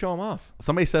just to show them off.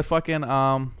 Somebody said fucking,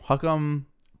 how come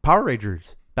Power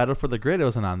Rangers Battle for the Grid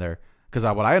wasn't on there? Because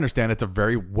what I understand, it's a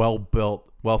very well-built,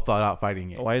 well-thought-out fighting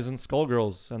game. Why isn't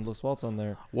Skullgirls Endless Waltz on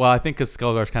there? Well, I think because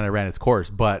Skullgirls kind of ran its course.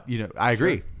 But, I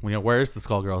agree. Sure. Where is the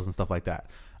Skullgirls and stuff like that?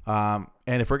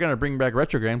 And if we're going to bring back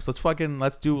retro games,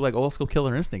 let's do like Old School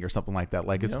Killer Instinct or something like that.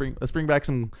 Like, let's bring back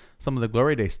some of the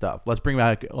Glory Day stuff. Let's bring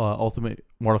back Ultimate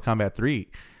Mortal Kombat 3.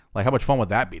 Like, how much fun would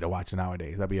that be to watch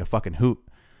nowadays? That'd be a fucking hoot.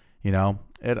 I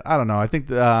don't know. I think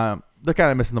they're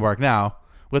kind of missing the mark now.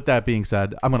 With that being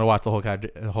said, I'm going to watch the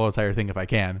whole entire thing if I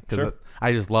can, because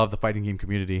I just love the fighting game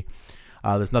community.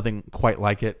 There's nothing quite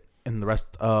like it in the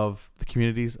rest of the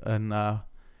communities and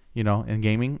in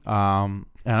gaming. And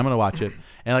I'm going to watch it.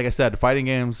 And like I said, fighting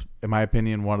games, in my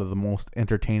opinion, one of the most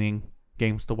entertaining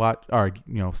games to watch, or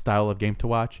style of game to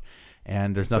watch.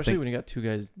 And there's especially nothing, when you got two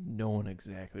guys knowing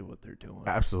exactly what they're doing.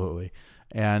 Absolutely.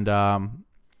 And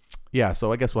yeah,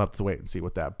 so I guess we'll have to wait and see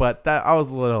with that. But I was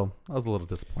a little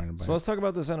disappointed by it. So let's talk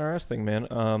about this NRS thing, man.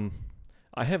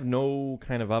 I have no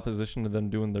kind of opposition to them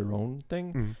doing their own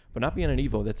thing, but not being an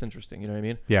Evo, that's interesting. You know what I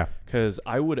mean? Yeah. Because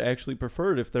I would actually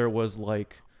prefer it if there was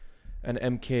like an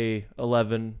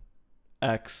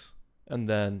MK11X and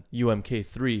then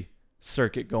UMK3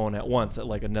 circuit going at once at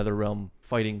like a NetherRealm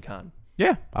fighting con.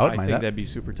 Yeah, I would mind think that. That'd be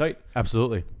super tight.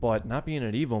 Absolutely. But not being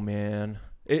an Evo, man.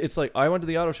 It's like I went to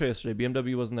the auto show yesterday.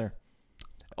 BMW wasn't there.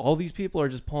 All these people are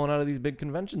just pulling out of these big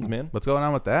conventions, man. What's going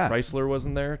on with that? Chrysler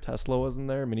wasn't there. Tesla wasn't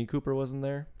there. Mini Cooper wasn't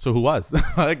there. So who was?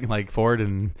 like Ford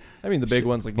and... I mean, the big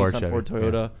ones like Nissan, Ford,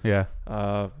 Toyota. Yeah.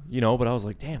 But I was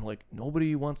like, damn, like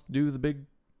nobody wants to do the big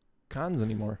cons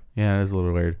anymore. Yeah, it is a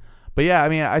little weird. But yeah, I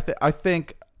mean, I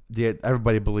think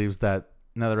everybody believes that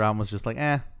NetherRealm was just like,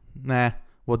 nah,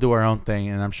 we'll do our own thing.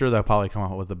 And I'm sure they'll probably come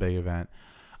out with a big event.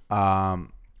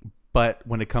 But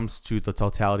when it comes to the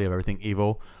totality of everything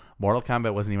Evo, Mortal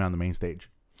Kombat wasn't even on the main stage.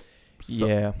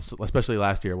 So especially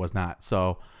last year, it was not.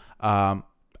 So I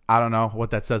don't know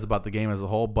what that says about the game as a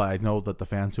whole, but I know that the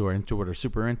fans who are into it are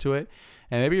super into it.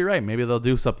 And maybe you're right. Maybe they'll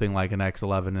do something like an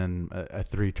X11 and a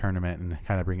 3 tournament and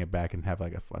kind of bring it back and have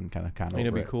like a fun kind of con.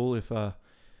 It'd be cool if the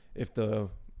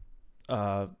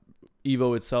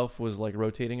Evo itself was like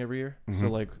rotating every year. Mm-hmm. So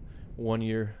like 1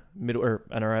 year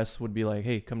NRS would be like,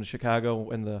 hey, come to Chicago,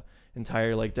 and the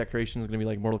entire like decoration is gonna be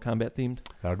like Mortal Kombat themed.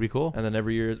 That would be cool. And then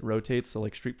every year it rotates, so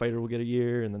like Street Fighter will get a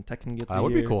year, and then Tekken gets a year. That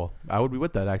would be cool. I would be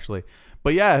with that actually.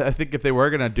 But yeah, I think if they were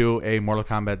gonna do a Mortal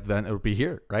Kombat event, it would be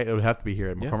here, right? It would have to be here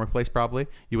at McCormick Place, probably.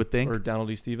 You would think, or Donald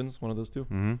E. Stevens, one of those two.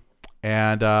 Mm-hmm.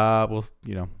 And we'll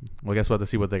guess we'll have to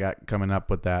see what they got coming up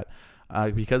with that.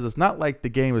 Because it's not like the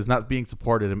game is not being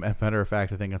supported. As a matter of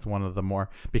fact, I think it's one of the more,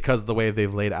 because of the way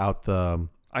they've laid out the...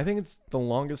 I think it's the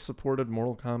longest supported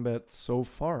Mortal Kombat so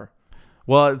far.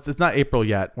 Well, it's not April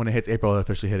yet. When it hits April, it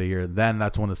officially hit a year. Then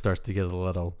that's when it starts to get a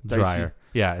little drier.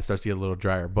 Yeah, it starts to get a little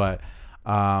drier. But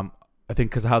I think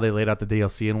because of how they laid out the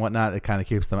DLC and whatnot, it kind of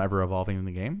keeps them ever evolving in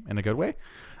the game in a good way.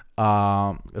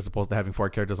 As opposed to having 4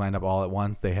 characters lined up all at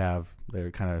once, they're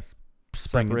kind of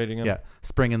separating them. Yeah,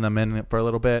 springing them in for a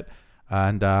little bit.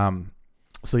 And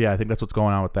so, yeah, I think that's what's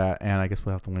going on with that. And I guess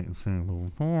we'll have to wait and see moving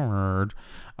forward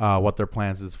what their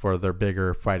plans is for their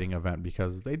bigger fighting event,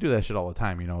 because they do that shit all the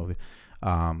time.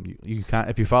 You can't,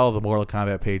 if you follow the Mortal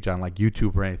Kombat page on like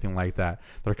YouTube or anything like that,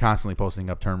 they're constantly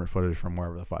posting up tournament footage from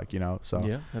wherever the fuck, So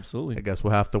yeah, absolutely. I guess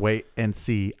we'll have to wait and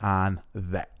see on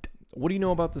that. What do you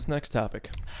know about this next topic?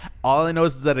 All I know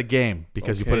is that a game,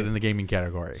 because you put it in the gaming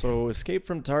category. So Escape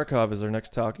from Tarkov is our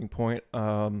next talking point.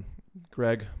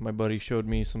 Greg, my buddy, showed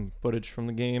me some footage from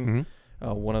the game.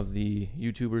 Mm-hmm. One of the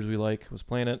YouTubers we like was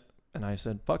playing it, and I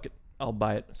said, fuck it, I'll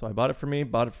buy it. So I bought it for me,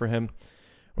 bought it for him.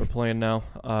 We're playing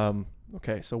now.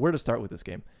 Okay, so where to start with this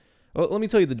game? Well, let me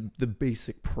tell you the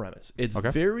basic premise. It's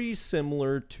very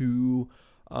similar to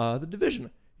The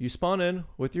Division. You spawn in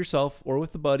with yourself or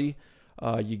with the buddy.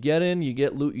 You get in, you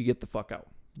get loot, you get the fuck out.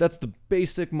 That's the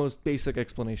most basic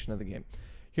explanation of the game.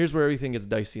 Here's where everything gets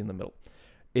dicey in the middle.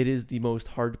 It is the most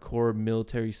hardcore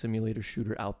military simulator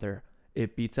shooter out there.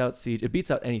 It beats out Siege. It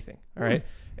beats out anything. All right.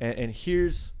 And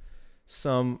here's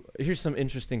some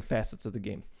interesting facets of the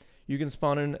game. You can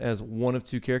spawn in as one of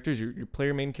two characters, your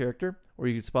player main character, or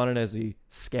you can spawn in as a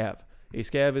scav. A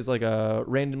scav is like a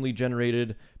randomly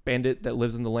generated bandit that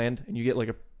lives in the land, and you get like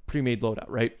a pre-made loadout,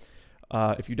 right?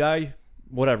 If you die,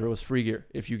 whatever, it was free gear.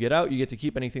 If you get out, you get to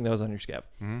keep anything that was on your scav.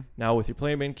 Now, with your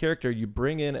player main character, you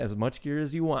bring in as much gear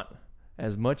as you want,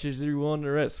 as much as you're willing to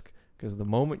risk, because the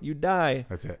moment you die,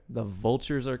 that's it. The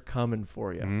vultures are coming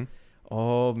for you.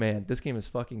 Oh man, this game is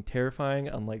fucking terrifying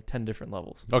on like 10 different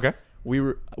levels. Okay. We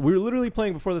were literally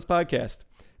playing before this podcast,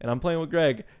 and I'm playing with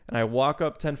Greg, and I walk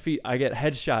up 10 feet, I get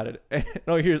headshotted, and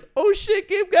all I hear is, "Oh shit,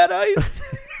 game got iced."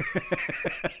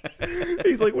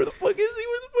 He's like, "Where the fuck is he?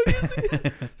 Where the fuck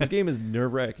is he?" This game is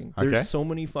nerve-wracking. There's so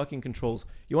many fucking controls.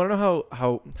 You want to know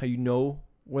how you know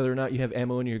whether or not you have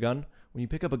ammo in your gun? When you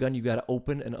pick up a gun, you got to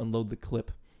open and unload the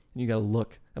clip, and you got to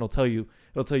look, and it'll tell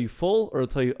you full, or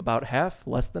it'll tell you about half,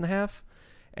 less than half.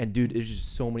 And dude, it's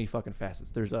just so many fucking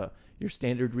facets. There's your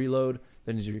standard reload,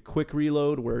 then there's your quick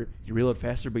reload where you reload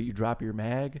faster but you drop your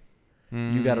mag.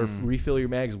 You got to refill your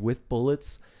mags with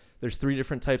bullets. There's 3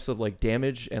 different types of like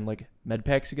damage and like med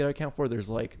packs you got to account for. There's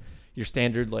like your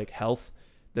standard like health,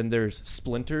 then there's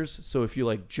splinters. So if you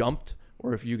like jumped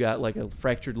or if you got like a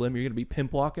fractured limb, you're going to be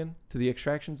pimp walking to the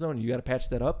extraction zone. You got to patch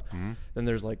that up. Then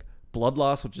there's like blood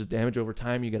loss, which is damage over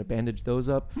time. You got to bandage those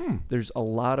up. There's a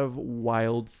lot of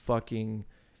wild fucking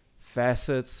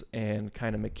facets and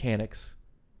kind of mechanics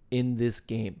in this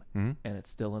game, and it's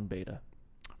still in beta.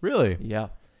 Really? Yeah.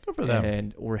 Good for them.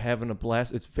 And we're having a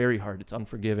blast. It's very hard. It's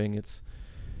unforgiving. It's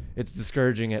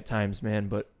discouraging at times, man,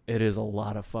 but it is a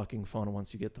lot of fucking fun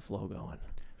once you get the flow going.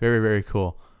 Very, very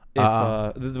cool.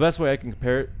 If the best way I can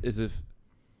compare it is if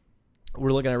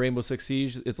we're looking at Rainbow Six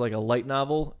Siege, it's like a light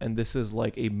novel, and this is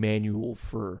like a manual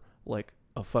for like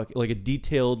a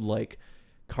detailed like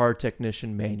car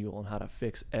technician manual on how to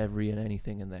fix every and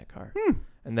anything in that car.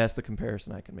 And that's the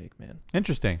comparison I can make, man.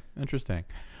 Interesting.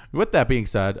 With that being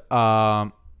said,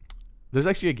 there's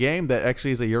actually a game that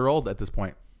actually is a year old at this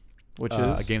point. Which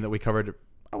is? A game that we covered,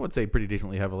 I would say, pretty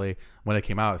decently heavily when it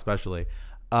came out, especially.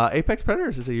 Apex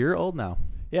Predators is a year old now.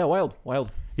 Yeah,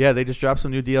 wild. Yeah, they just dropped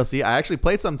some new DLC. I actually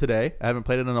played some today. I haven't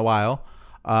played it in a while.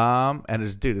 And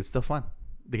it's still fun.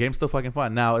 The game's still fucking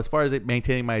fun. Now, as far as it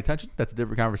maintaining my attention, that's a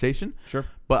different conversation. Sure.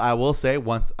 But I will say,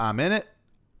 once I'm in it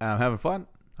and I'm having fun,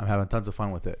 I'm having tons of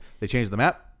fun with it. They changed the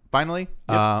map, finally,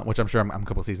 which I'm sure I'm a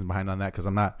couple of seasons behind on that because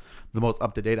I'm not the most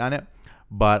up-to-date on it.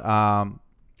 But I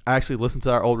actually listened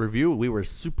to our old review. We were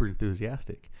super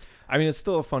enthusiastic. I mean, it's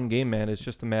still a fun game, man. It's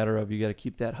just a matter of you got to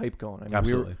keep that hype going. I mean,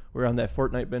 Absolutely. We were on that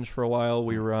Fortnite binge for a while.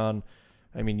 You were on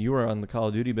the Call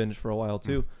of Duty binge for a while,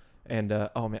 too. And,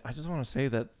 oh, man, I just want to say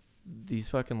that these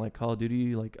fucking like Call of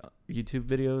Duty like YouTube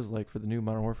videos like for the new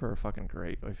Modern Warfare are fucking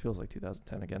great. It feels like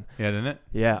 2010 again. Yeah, didn't it?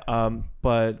 Yeah.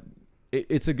 But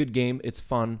it's a good game. It's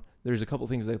fun. There's a couple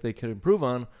things that they could improve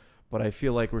on, but I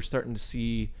feel like we're starting to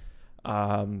see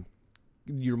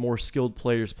your more skilled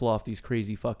players pull off these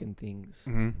crazy fucking things.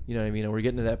 You know what I mean? And we're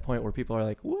getting to that point where people are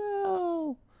like,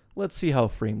 well, let's see how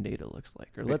frame data looks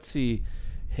like, or let's see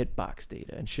hitbox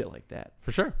data and shit like that.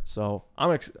 For sure. So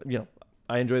I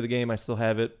enjoy the game. I still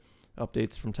have it.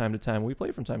 Updates from time to time. We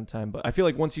play from time to time, but I feel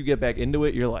like once you get back into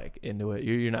it, you're like into it.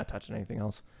 You're not touching anything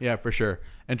else. Yeah, for sure.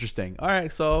 Interesting. All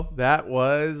right, so that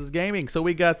was gaming. So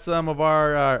we got some of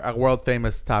our world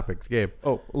famous topics. Gabe.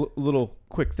 Oh, little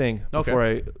quick thing before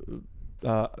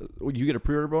you get a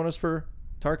pre-order bonus for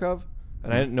Tarkov,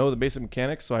 and I didn't know the basic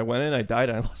mechanics, so I went in, I died,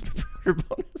 and I lost my pre-order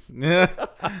bonus. Yeah.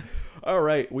 All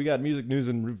right, we got music news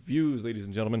and reviews, ladies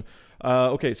and gentlemen.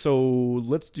 Okay, so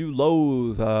let's do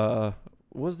Loathe.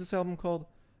 What was this album called?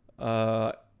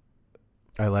 I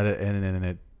let it in and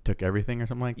it took everything or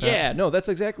something like that? Yeah, no, that's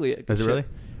exactly it. Is it really?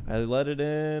 I let it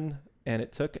in and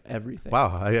it took everything.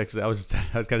 Wow, I was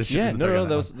kind of shooting. Yeah, no,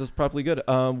 that was probably good.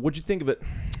 What'd you think of it?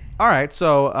 All right,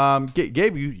 so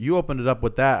Gabe, you opened it up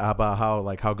with that about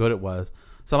how good it was.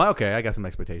 So I'm like, okay, I got some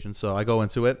expectations. So I go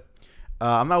into it.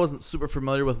 I wasn't super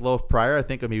familiar with Loathe prior. I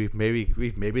think maybe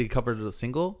we've covered a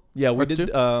single. Yeah, we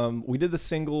did. We did the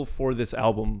single for this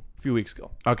album a few weeks ago.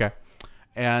 Okay,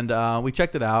 and we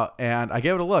checked it out, and I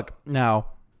gave it a look. Now,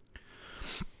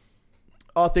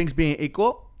 all things being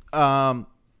equal,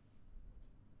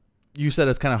 you said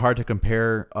it's kind of hard to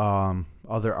compare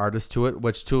other artists to it,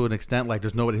 which to an extent, like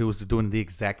there's nobody who's doing the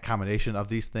exact combination of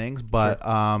these things,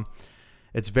 but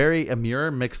it's very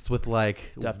Amir mixed with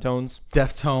like Deftones,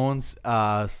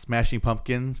 Smashing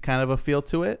Pumpkins kind of a feel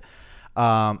to it.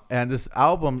 And this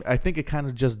album, I think it kind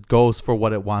of just goes for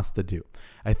what it wants to do.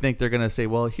 I think they're going to say,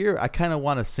 well, here, I kind of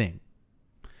want to sing.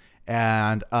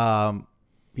 And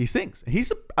he sings.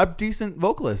 He's a decent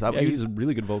vocalist. Yeah, he's a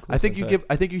really good vocalist. I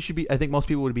think most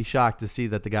people would be shocked to see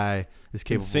that the guy is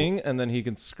capable. He can sing, and then he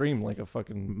can scream like a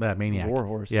fucking maniac.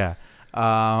 warhorse. Yeah.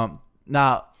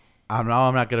 Now, I'm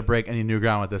not going to break any new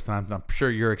ground with this, and I'm sure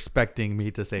you're expecting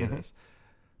me to say this.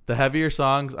 The heavier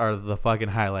songs are the fucking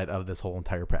highlight of this whole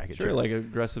entire package. Sure, like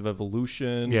Aggressive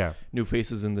Evolution. Yeah. New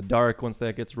Faces in the Dark once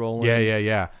that gets rolling.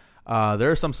 Yeah.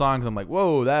 There are some songs I'm like,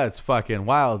 whoa, that's fucking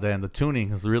wild, and the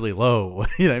tuning is really low.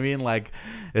 You know what I mean? Like,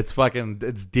 it's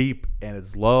deep and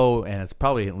it's low, and it's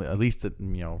probably at least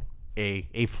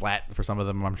A flat for some of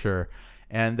them, I'm sure.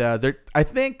 And I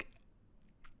think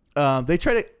they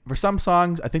try to, for some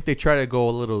songs, I think they try to go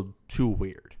a little too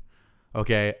weird.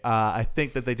 Okay, I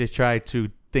think that they just try to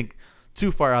think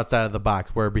too far outside of the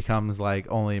box where it becomes like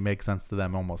only makes sense to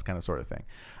them, almost kind of sort of thing.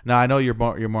 Now I know you're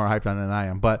more hyped on it than I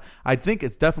am, but I think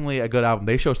it's definitely a good album.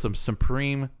 They show some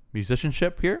supreme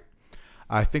musicianship here.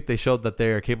 I think they showed that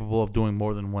they are capable of doing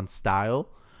more than one style.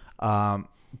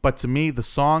 But to me, the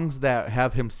songs that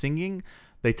have him singing,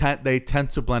 they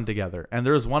tend to blend together. And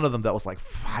there was one of them that was like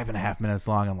 5.5 minutes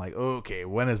long. I'm like, okay,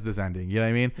 when is this ending? You know what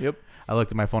I mean? Yep. I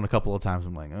looked at my phone a couple of times.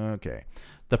 I'm like, okay.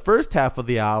 The first half of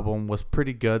the album was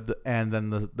pretty good, and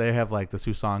then they have like the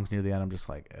 2 songs near the end. I'm just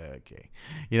like, okay,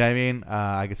 you know what I mean?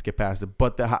 I could skip past it,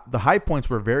 but the high points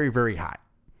were very, very high,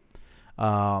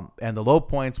 and the low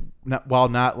points, while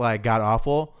not like god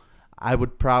awful, I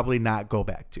would probably not go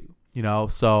back to.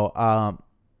 So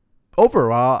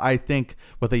overall, I think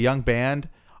with a young band,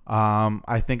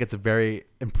 I think it's a very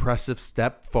impressive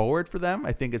step forward for them.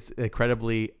 I think it's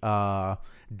incredibly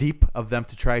deep of them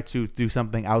to try to do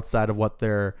something outside of what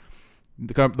they're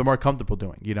more comfortable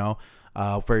doing.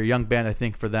 For a young band, I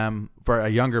think for a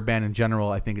younger band in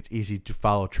general, I think it's easy to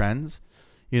follow trends.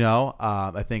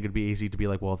 I think it'd be easy to be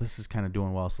like, well, this is kind of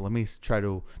doing well, so let me try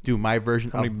to do my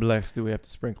version. How many blacks do we have to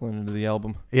sprinkle into the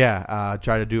album? Yeah,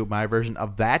 try to do my version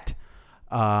of that.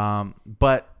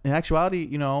 But in actuality,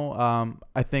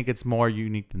 I think it's more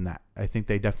unique than that. I think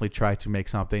they definitely try to make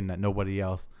something that nobody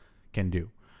else can do.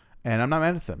 And I'm not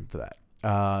mad at them for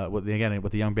that. With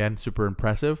the young band, super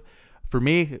impressive. For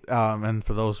me, and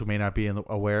for those who may not be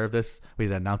aware of this, we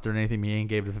didn't announce it or anything. Me and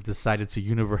Gabe have decided to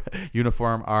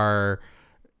uniform our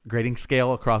grading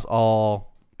scale across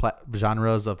all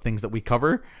genres of things that we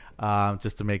cover,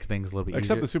 just to make things a little bit easier.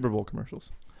 Except the Super Bowl commercials.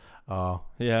 Oh.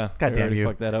 Yeah. God damn you.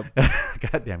 Fuck that up.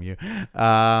 God damn you.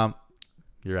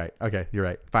 You're right. Okay, you're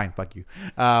right. Fine, fuck you.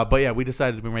 But yeah, we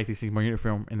decided to make these things more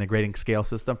uniform in the grading scale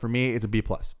system. For me, it's a B+.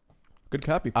 Good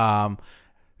copy.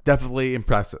 Definitely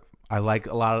impressive. I like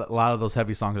a lot of those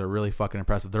heavy songs are really fucking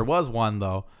impressive. There was one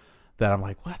though that I'm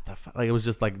like, what the fuck? Like, it was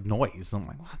just like noise. I'm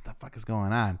like, what the fuck is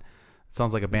going on? It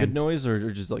sounds like a band. Good noise or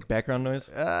just like background noise?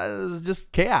 It was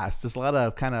just chaos. Just a lot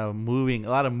of kind of moving, a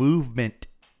lot of movement.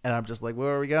 And I'm just like,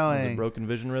 where are we going? It was a Broken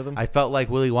Vision rhythm. I felt like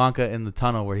Willy Wonka in the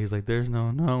tunnel where he's like, there's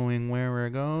no knowing where we're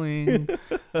going.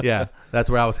 Yeah, that's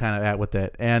where I was kind of at with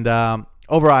it. And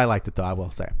overall, I liked it, though, I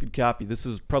will say. Good copy. This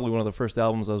is probably one of the first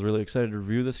albums I was really excited to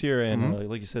review this year. And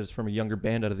like you said, it's from a younger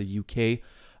band out of the UK.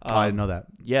 I didn't know that.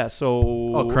 Yeah, so...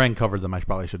 Oh, Krang covered them. I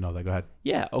probably should know that. Go ahead.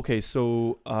 Yeah, okay.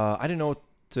 So I didn't know what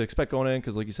to expect going in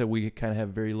because, like you said, we kind of have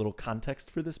very little context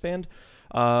for this band.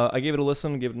 I gave it a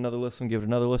listen, gave it another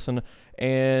listen,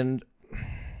 and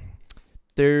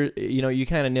there, you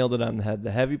kind of nailed it on the head.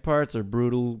 The heavy parts are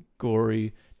brutal,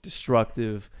 gory,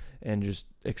 destructive, and just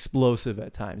explosive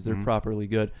at times. They're properly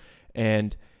good.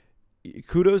 And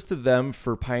kudos to them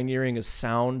for pioneering a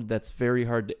sound that's very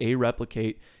hard to A,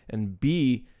 replicate, and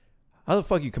B, how the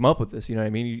fuck you come up with this? You know what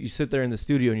I mean? You sit there in the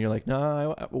studio and you're like,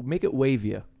 nah, make it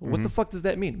wavia. What the fuck does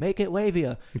that mean? Make it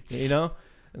wavia,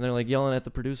 And they're like yelling at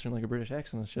the producer in like a British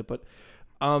accent and shit. But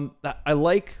I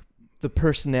like the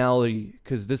personality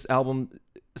because this album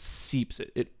seeps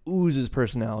it. It oozes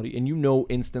personality. And you know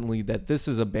instantly that this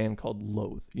is a band called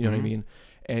Loathe. You know what I mean?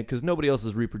 And because nobody else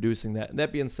is reproducing that. And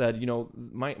that being said,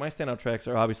 my standout tracks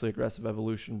are obviously Aggressive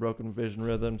Evolution, Broken Vision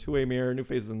Rhythm, Two-Way Mirror, New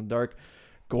Faces in the Dark,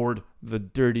 Gourd, the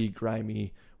dirty,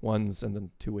 grimy ones, and then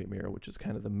Two-Way Mirror, which is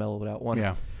kind of the mellowed out one.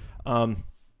 Yeah.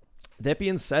 That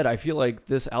being said, I feel like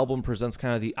this album presents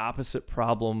kind of the opposite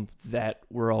problem that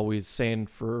we're always saying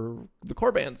for the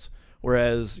core bands.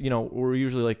 Whereas, we're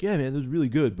usually like, yeah, man, this was really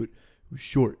good, but it was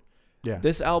short. Yeah.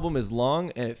 This album is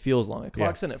long and it feels long. It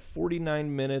clocks in at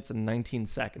 49 minutes and 19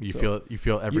 seconds. You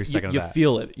feel every second of that. You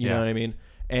feel it. You know what I mean?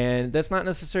 And that's not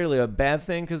necessarily a bad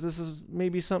thing because this is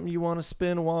maybe something you want to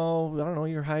spin while, I don't know,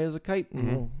 you're high as a kite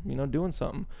and, doing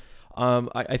something.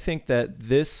 I think that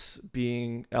this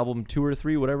being album 2 or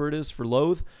 3, whatever it is for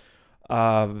Loathe,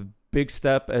 big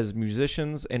step as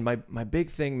musicians. And my big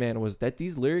thing, man, was that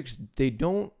these lyrics, they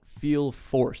don't feel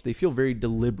forced. They feel very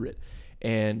deliberate.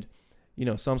 And,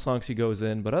 some songs he goes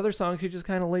in, but other songs he just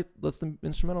kind of lets the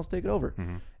instrumentals take it over.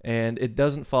 And it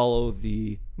doesn't follow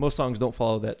most songs don't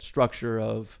follow that structure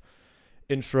of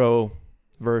intro,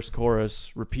 verse,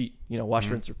 chorus, repeat, wash,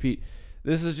 rinse, repeat.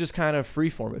 This is just kind of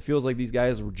freeform. It feels like these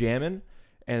guys were jamming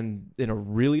and in a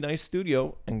really nice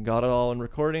studio and got it all in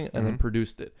recording and then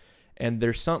produced it. And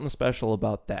there's something special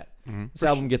about that. This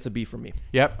album gets a B from me.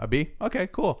 Yep, a B. Okay,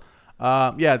 cool.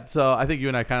 So I think you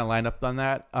and I kind of lined up on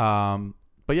that.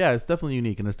 But yeah, it's definitely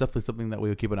unique, and it's definitely something that we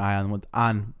would keep an eye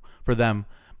on for them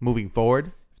moving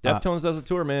forward. Deftones does a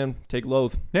tour, man. Take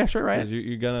Loathe. Yeah, sure, right.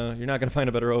 You're not gonna find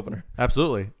a better opener.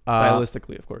 Absolutely.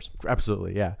 Stylistically, of course.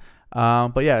 Absolutely, yeah.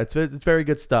 But yeah, it's very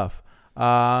good stuff.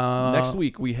 Next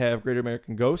week we have Great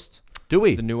American Ghost. Do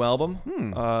we? The new album.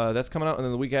 That's coming out, and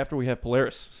then the week after we have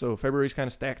Polaris. So February's kind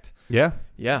of stacked. Yeah.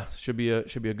 Yeah. Should be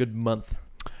a good month.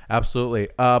 Absolutely.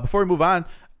 Before we move on,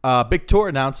 big tour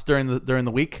announced during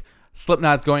the week.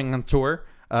 Slipknot's going on tour.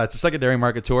 It's a secondary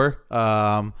market tour.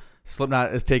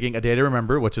 Slipknot is taking A Day to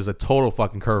Remember, which is a total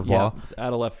fucking curveball. Yeah,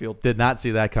 out of left field. Did not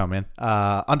see that coming.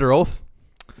 Under Oath.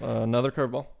 Another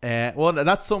curveball. And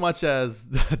not so much as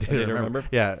A Day to Remember.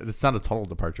 Yeah, it's not a total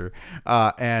departure.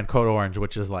 And Code Orange,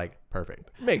 which is like perfect.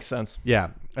 Makes sense.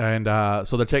 Yeah. And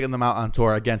so they're taking them out on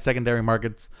tour. Again, secondary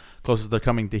markets. Closest they're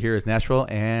coming to here is Nashville.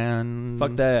 And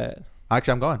fuck that.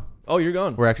 Actually, I'm going. Oh, you're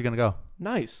going? We're actually going to go.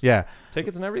 Nice. Yeah.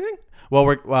 Tickets and everything?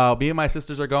 Well, me and my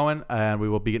sisters are going, and we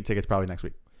will be getting tickets probably next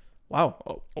week.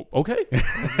 Wow. Oh, okay.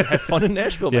 Have fun in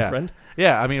Nashville, my friend.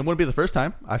 Yeah, I mean, it wouldn't be the first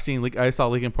time. I saw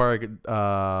Linkin Park.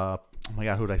 Oh my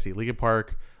God, who did I see? Linkin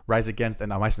Park, Rise Against,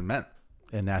 and Mice and Men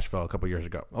in Nashville a couple years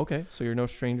ago. Okay, so you're no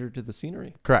stranger to the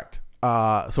scenery. Correct.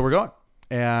 So we're going,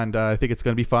 and I think it's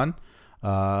going to be fun.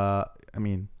 I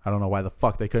mean, I don't know why the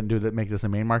fuck they couldn't make this a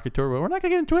main market tour, but we're not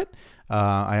going to get into it.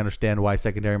 I understand why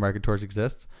secondary market tours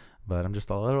exist, but I'm just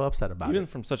a little upset about it. Even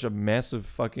from such a massive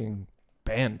fucking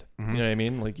band. You know what I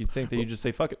mean? Like, you'd think that you just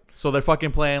say, fuck it. So they're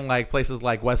fucking playing like places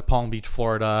like West Palm Beach,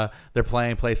 Florida. They're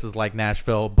playing places like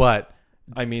Nashville, but...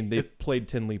 I mean, they played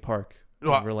Tinley Park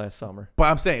over last summer. But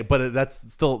I'm saying,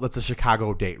 that's a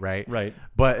Chicago date, right? Right.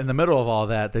 But in the middle of all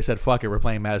that, they said, fuck it, we're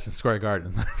playing Madison Square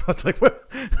Garden. It's like, what?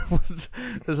 It's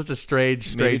such a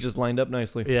strange... Maybe just lined up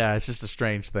nicely. Yeah, it's just a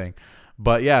strange thing.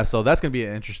 But yeah, so that's going to be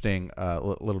an interesting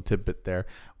little tidbit there.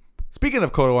 Speaking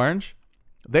of Code Orange,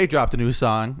 they dropped a new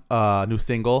song, new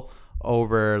single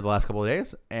over the last couple of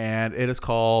days, and it is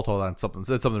called, it's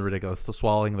something ridiculous, The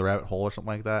Swallowing the Rabbit Hole or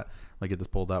something like that. Let me get this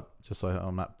pulled up just so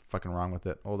I'm not fucking wrong with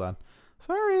it. Hold on.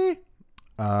 Sorry. You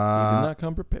did not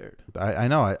come prepared. I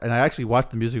know. I actually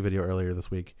watched the music video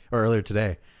earlier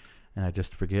today, and I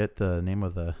just forget the name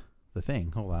of the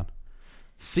thing. Hold on.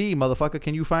 See, motherfucker,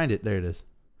 can you find it? There it is.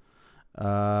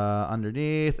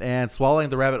 Underneath, and Swallowing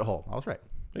the Rabbit Hole. I was right.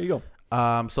 There you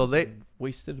go. So they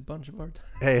wasted a bunch of our time.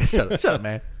 Hey, shut up,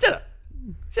 man. Shut up.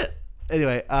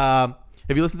 Anyway, have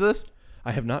you listened to this?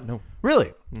 I have not, no.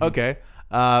 Really? Mm-hmm. Okay.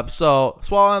 So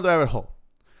Swallowing the Rabbit Hole.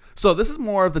 So this is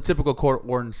more of the typical Code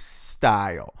Orange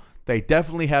style. They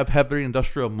definitely have heavy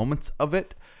industrial moments of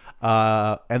it.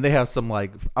 And they have some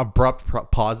like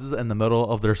abrupt pauses in the middle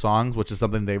of their songs, which is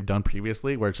something they've done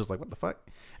previously, where it's just like, what the fuck?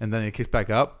 And then it kicks back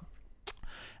up.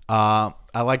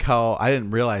 I like how I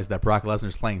didn't realize that Brock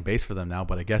Lesnar's playing bass for them now,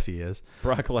 but I guess he is.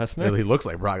 Brock Lesnar? He looks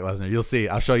like Brock Lesnar. You'll see.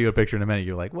 I'll show you a picture in a minute.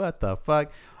 You're like, what the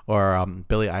fuck? Or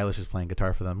Billie Eilish is playing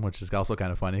guitar for them, which is also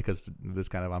kind of funny because it's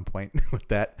kind of on point with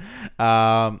that.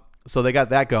 So they got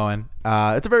that going.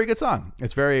 It's a very good song.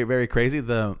 It's very, very crazy.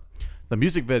 The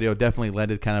music video definitely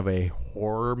lended kind of a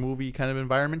horror movie kind of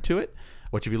environment to it,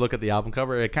 which if you look at the album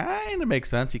cover, it kind of makes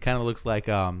sense. He kind of looks like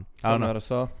I don't know. Out of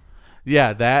Saw?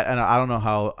 Yeah, that, and I don't know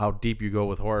how deep you go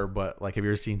with horror, but like, have you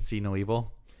ever seen See No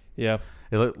Evil? Yeah.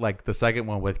 It looked like the second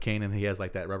one with Kane, and he has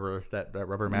like that rubber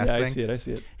mask thing. I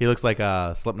see it. He looks like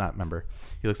a Slipknot member.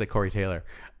 He looks like Corey Taylor.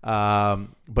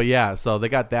 But yeah, so they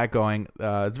got that going.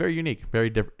 It's very unique,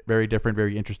 very different,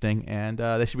 very interesting, and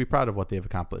they should be proud of what they've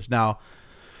accomplished. Now,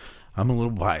 I'm a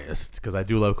little biased because I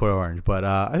do love Code Orange, but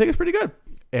I think it's pretty good,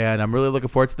 and I'm really looking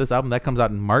forward to this album that comes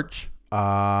out in March.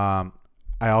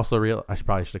 I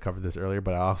probably should have covered this earlier,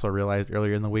 but I also realized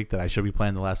earlier in the week that I should be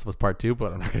playing The Last of Us Part 2,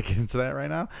 but I'm not going to get into that right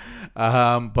now.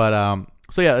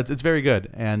 So yeah, it's very good,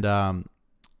 and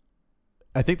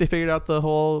I think they figured out the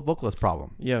whole vocalist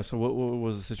problem. Yeah. So what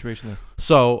was the situation there?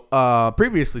 So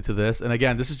previously to this, and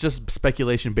again, this is just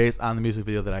speculation based on the music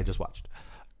video that I just watched.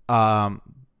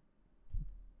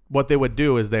 What they would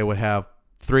do is they would have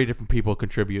 3 different people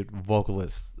contribute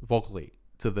vocally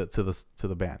to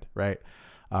the band, right?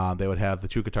 They would have the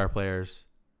 2 guitar players.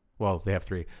 Well, they have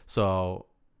 3. So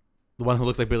the one who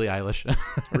looks like Billie Eilish,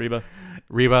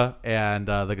 Reba, and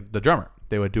the drummer.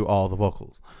 They would do all the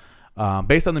vocals.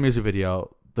 Based on the music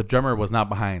video, the drummer was not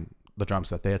behind the drum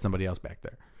set. They had somebody else back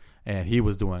there, and he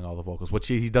was doing all the vocals, which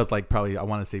he does like probably, I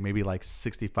want to say maybe like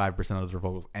 65% of their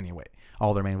vocals anyway,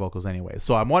 all their main vocals anyway.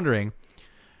 So I'm wondering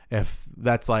if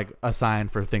that's like a sign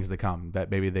for things to come, that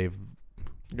maybe they've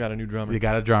got a new drummer. You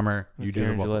got a drummer. That's you do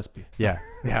Aaron the vocal. Gillespie. Yeah,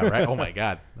 right. Oh my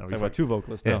God. Talk about 2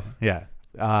 vocalists now. Yeah.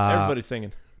 Everybody's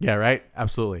singing. Yeah, right.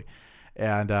 Absolutely.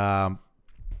 And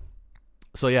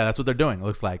so yeah, that's what they're doing. It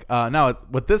looks like. Now,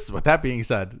 with that being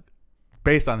said,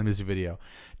 based on the music video,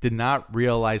 did not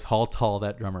realize how tall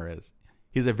that drummer is.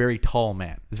 He's a very tall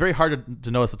man. It's very hard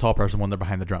to notice a tall person when they're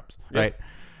behind the drums, right?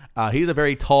 He's a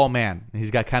very tall man.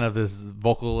 He's got kind of this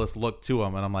vocalist look to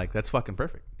him, and I'm like, that's fucking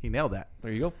perfect. He nailed that.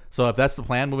 There you go. So if that's the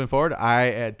plan moving forward,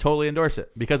 I totally endorse it,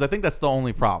 because I think that's the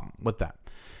only problem with that,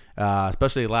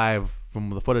 especially live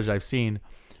from the footage I've seen.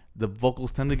 The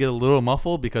vocals tend to get a little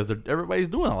muffled because everybody's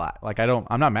doing a lot. Like I'm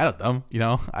not mad at them,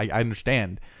 I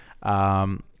understand.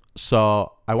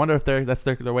 So I wonder if that's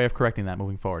their way of correcting that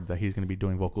moving forward, that he's going to be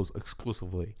doing vocals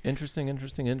exclusively. Interesting.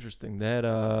 That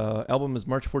album is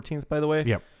March 14th, by the way.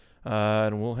 Yep.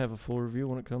 And we'll have a full review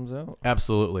when it comes out.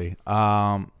 Absolutely.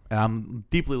 And I'm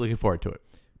deeply looking forward to it.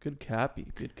 Good copy.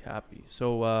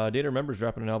 So Day to Remember is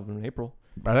dropping an album in April.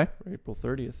 Are they? April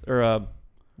 30th. Or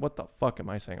what the fuck am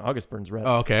I saying? August Burns Red.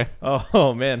 Oh, okay.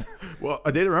 Oh man. Well,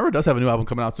 A Day to Remember does have a new album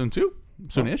coming out soon too.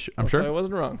 Soonish, I'm sure. I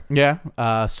wasn't wrong. Yeah.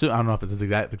 Soon. I don't know if it's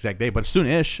the exact date, but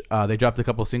soonish. They dropped a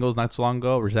couple of singles not so long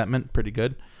ago. Resentment, pretty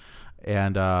good.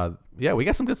 And yeah, we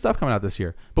got some good stuff coming out this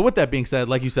year. But with that being said,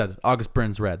 like you said, August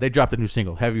Burns Red. They dropped a new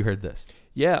single. Have you heard this?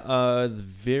 Yeah, it's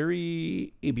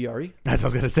very ABR-y. That's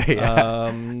what I was gonna say.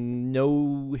 Yeah.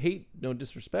 No hate, no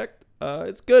disrespect.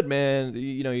 It's good, man.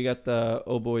 You got the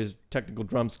Boy's technical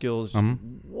drum skills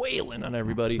wailing on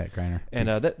everybody. Matt Greiner. And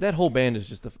that whole band is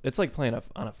just it's like playing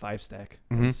on a 5-stack.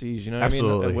 Siege, you know what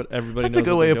Absolutely. I mean? What everybody That's knows a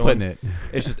good way of putting it.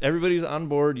 It's just everybody's on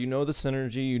board. You know the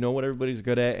synergy. You know what everybody's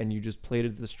good at, and you just played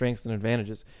it to the strengths and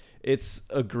advantages. It's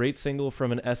a great single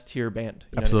from an S-tier band.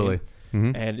 You know Absolutely. what I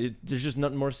mean? And there's just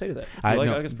nothing more to say to that. If you like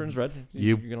August Burns Red,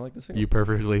 you're going to like the single. You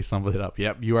perfectly summed it up.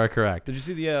 Yep, you are correct. Did you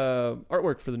see the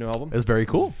artwork for the new album? It's very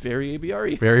cool. It's very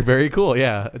ABR-y. Very, very cool.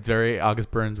 Yeah, it's very August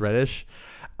Burns Reddish.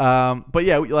 But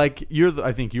yeah, like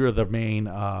I think you're the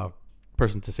main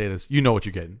person to say this. You know what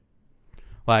you're getting.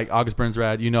 Like August Burns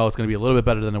Red, it's going to be a little bit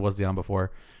better than it was the album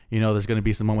before. There's going to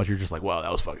be some moments you're just like, wow,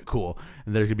 that was fucking cool.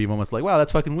 And there's going to be moments like, wow,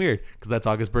 that's fucking weird, because that's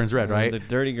August Burns Red, right? The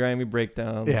dirty, grimy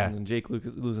breakdowns. Yeah. And then Jake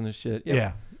Lucas losing his shit.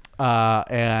 Yep. Yeah.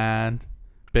 And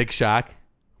big shock.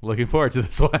 Looking forward to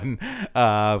this one.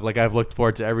 Like I've looked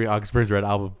forward to every August Burns Red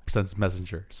album since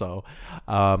Messenger. So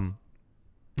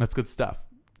that's good stuff.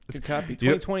 Good copy.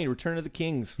 2020, Return of the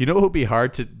Kings. You know what would be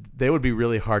hard to? They would be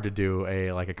really hard to do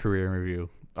a career review,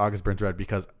 August Burns Red,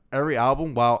 because every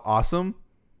album, while awesome,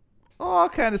 all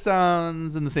kind of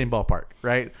sounds in the same ballpark,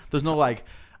 right? There's no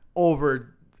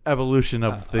over evolution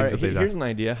of things that they've done. Here's an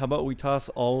idea. How about we toss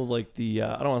all the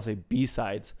I don't want to say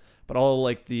B-sides, but all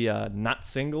the not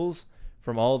singles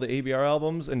from all the ABR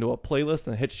albums into a playlist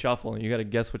and hit shuffle, and you got to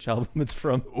guess which album it's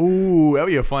from. Ooh, that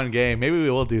would be a fun game. Maybe we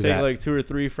will do that. Take 2 or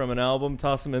 3 from an album,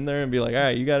 toss them in there, and be like, all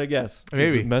right, you got to guess.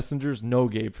 Maybe. Messengers? No,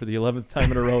 Gabe. For the 11th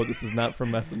time in a row, this is not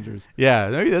from Messengers. Yeah,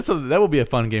 maybe that will be a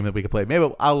fun game that we could play.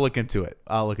 Maybe I'll look into it.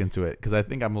 Because I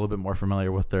think I'm a little bit more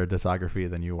familiar with their discography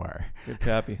than you are. Good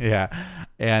copy. Yeah,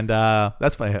 and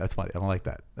that's funny. That's funny. I don't like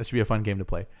that. That should be a fun game to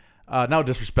play. No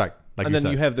disrespect. And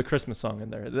then you have the Christmas song in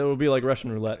there. That will be like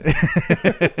Russian roulette.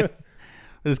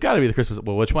 There's got to be the Christmas.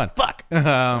 Well, which one? Fuck.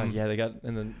 Yeah, they got,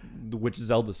 and then the Witch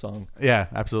Zelda song. Yeah,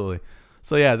 absolutely.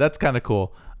 So yeah, that's kind of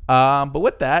cool. But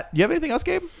with that, do you have anything else,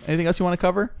 Gabe? Anything else you want to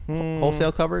cover?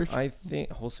 Wholesale coverage? I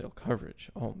think wholesale coverage.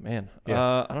 Oh man.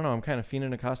 Yeah. I don't know. I'm kind of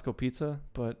fiending a Costco pizza,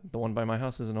 but the one by my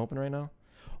house isn't open right now.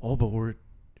 Oh, but we're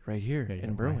right here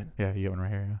in Berwyn. Right. Yeah, you get one right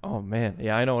here. Yeah. Oh man.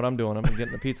 Yeah, I know what I'm doing. I'm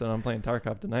getting the pizza and I'm playing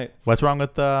Tarkov tonight. What's wrong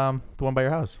with the one by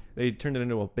your house? They turned it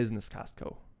into a business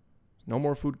Costco. No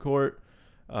more food court.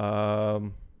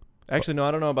 Actually, no,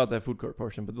 I don't know about that food court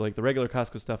portion, but the regular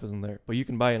Costco stuff isn't there. But you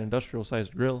can buy an industrial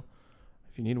sized grill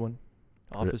if you need one.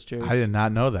 Office chairs. I did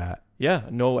not know that. Yeah,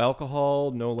 no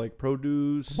alcohol, no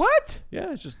produce. What?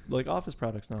 Yeah, it's just office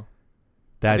products now.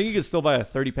 I think you could still buy a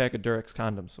 30-pack of Durex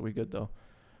condoms, so we good though.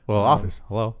 Well, office.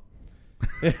 Hello.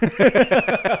 This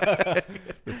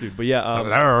dude, but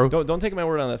yeah, don't take my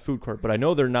word on that food court. But I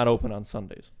know they're not open on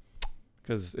Sundays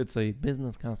because it's a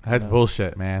business Costco. That's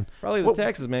bullshit, man. Probably the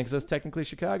taxes, man, because that's technically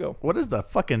Chicago. What is the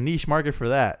fucking niche market for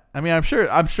that? I mean, I'm sure.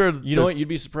 You know what? You'd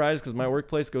be surprised because my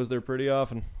workplace goes there pretty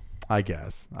often. I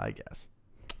guess.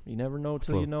 You never know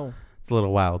till you know. It's a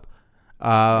little wild.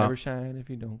 Never shine if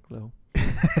you don't glow.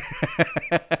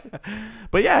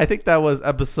 But yeah, I think that was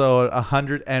episode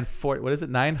 140. What is it?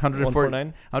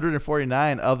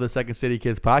 149 of the Second City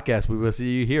Kids podcast. We will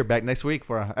see you here back next week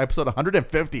for episode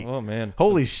 150. Oh man,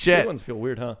 holy shit! The big ones feel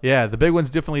weird, huh? Yeah, the big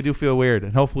ones definitely do feel weird,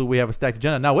 and hopefully we have a stacked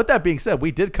agenda. Now, with that being said,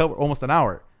 we did cover almost an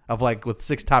hour of with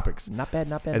 6 topics. Not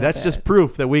bad. And that's just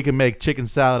proof that we can make chicken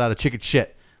salad out of chicken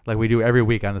shit like we do every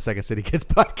week on the Second City Kids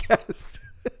podcast.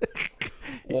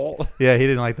 Yeah, he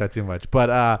didn't like that too much,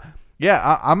 but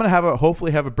yeah, I'm gonna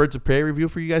hopefully have a Birds of Prey review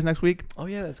for you guys next week. Oh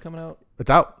yeah, that's coming out.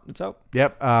 It's out.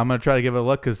 Yep. I'm gonna try to give it a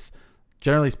look because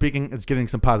generally speaking, it's getting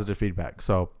some positive feedback.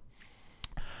 So,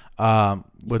 fuck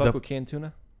with canned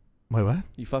tuna? Wait, what?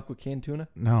 You fuck with canned tuna?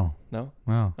 No.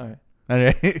 All right.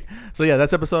 Anyway, so yeah,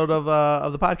 that's episode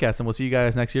of the podcast, and we'll see you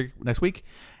guys next week.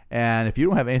 And if you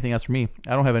don't have anything else for me,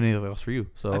 I don't have anything else for you.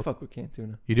 So I fuck with canned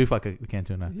tuna. You do fuck with canned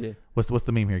tuna. Yeah. What's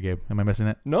the meme here, Gabe? Am I missing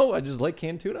it? No, I just like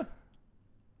canned tuna.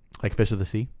 Like Fish of the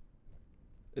Sea?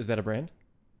 Is that a brand?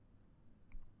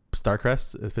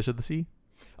 Starcrest is Fish of the Sea?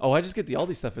 Oh, I just get the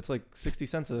Aldi stuff. It's like 60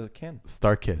 cents a can.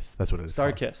 Starkiss. That's what it is.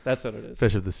 Starkiss. That's what it is.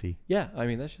 Fish of the Sea. Yeah, I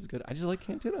mean, that shit's good. I just like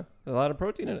canned tuna. There's a lot of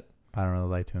protein in it. I don't really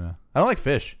like tuna. I don't like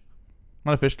fish.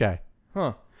 I'm not a fish guy.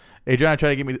 Huh. Adriana tried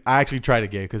to get me. I actually tried to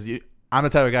get because I'm the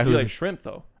type of guy who like shrimp,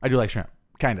 though. I do like shrimp.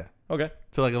 Kind of. Okay.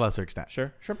 To like a lesser extent.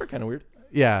 Sure. Shrimp are kind of weird.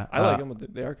 Yeah. I like them,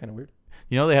 but they are kind of weird.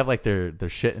 You know they have like their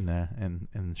shit in the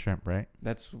shrimp, right?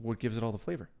 That's what gives it all the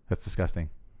flavor. That's disgusting.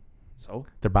 So?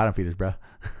 They're bottom feeders, bro.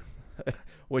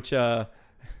 Which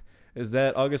is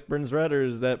that August Burns Red or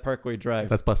is that Parkway Drive?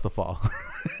 That's Bless the Fall.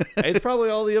 It's probably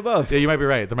all the above. Yeah, you might be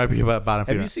right. There might be a bottom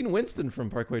feeder. Have you seen Winston from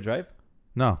Parkway Drive?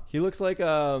 No. He looks like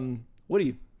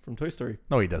Woody from Toy Story.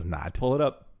 No, he does not. Pull it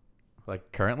up.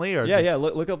 Like currently or yeah.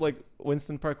 Look up like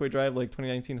Winston Parkway Drive like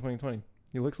 2019, 2020.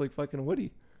 He looks like fucking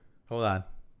Woody. Hold on.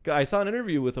 I saw an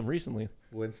interview with him recently.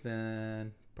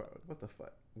 Winston. What the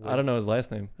fuck? I don't know his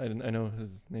last name. I know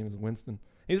his name is Winston.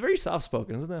 He's very soft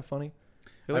spoken. Isn't that funny? I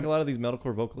feel like a lot of these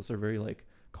metalcore vocalists are very like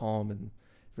calm and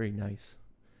very nice,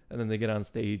 and then they get on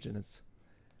stage and it's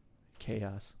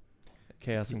chaos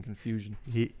and confusion.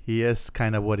 He is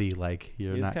kind of Woody like. He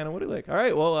is kind of Woody like. All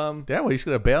right, well damn, well, you just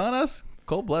gonna bail on us?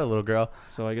 Cold blood, little girl.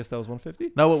 So I guess that was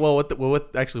 150. No,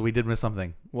 what? Actually, we did miss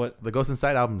something. What? The Ghost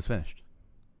Inside album is finished.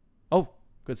 Oh,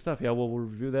 good stuff. Yeah, well, we'll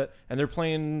review that. And they're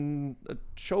playing a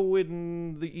show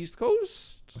in the East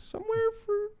Coast somewhere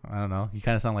for... I don't know. You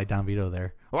kind of sound like Don Vito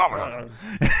there. All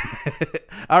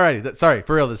right. Sorry,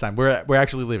 for real this time. We're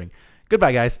actually leaving.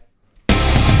 Goodbye, guys.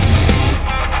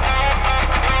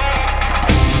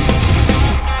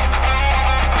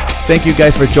 Thank you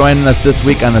guys for joining us this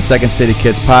week on the Second City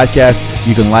Kids podcast.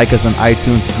 You can like us on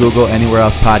iTunes, Google, anywhere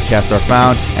else podcasts are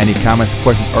found. Any comments,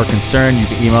 questions, or concern, you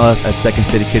can email us at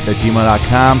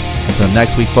secondcitykids@gmail.com. Until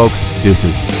next week, folks,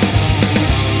 deuces.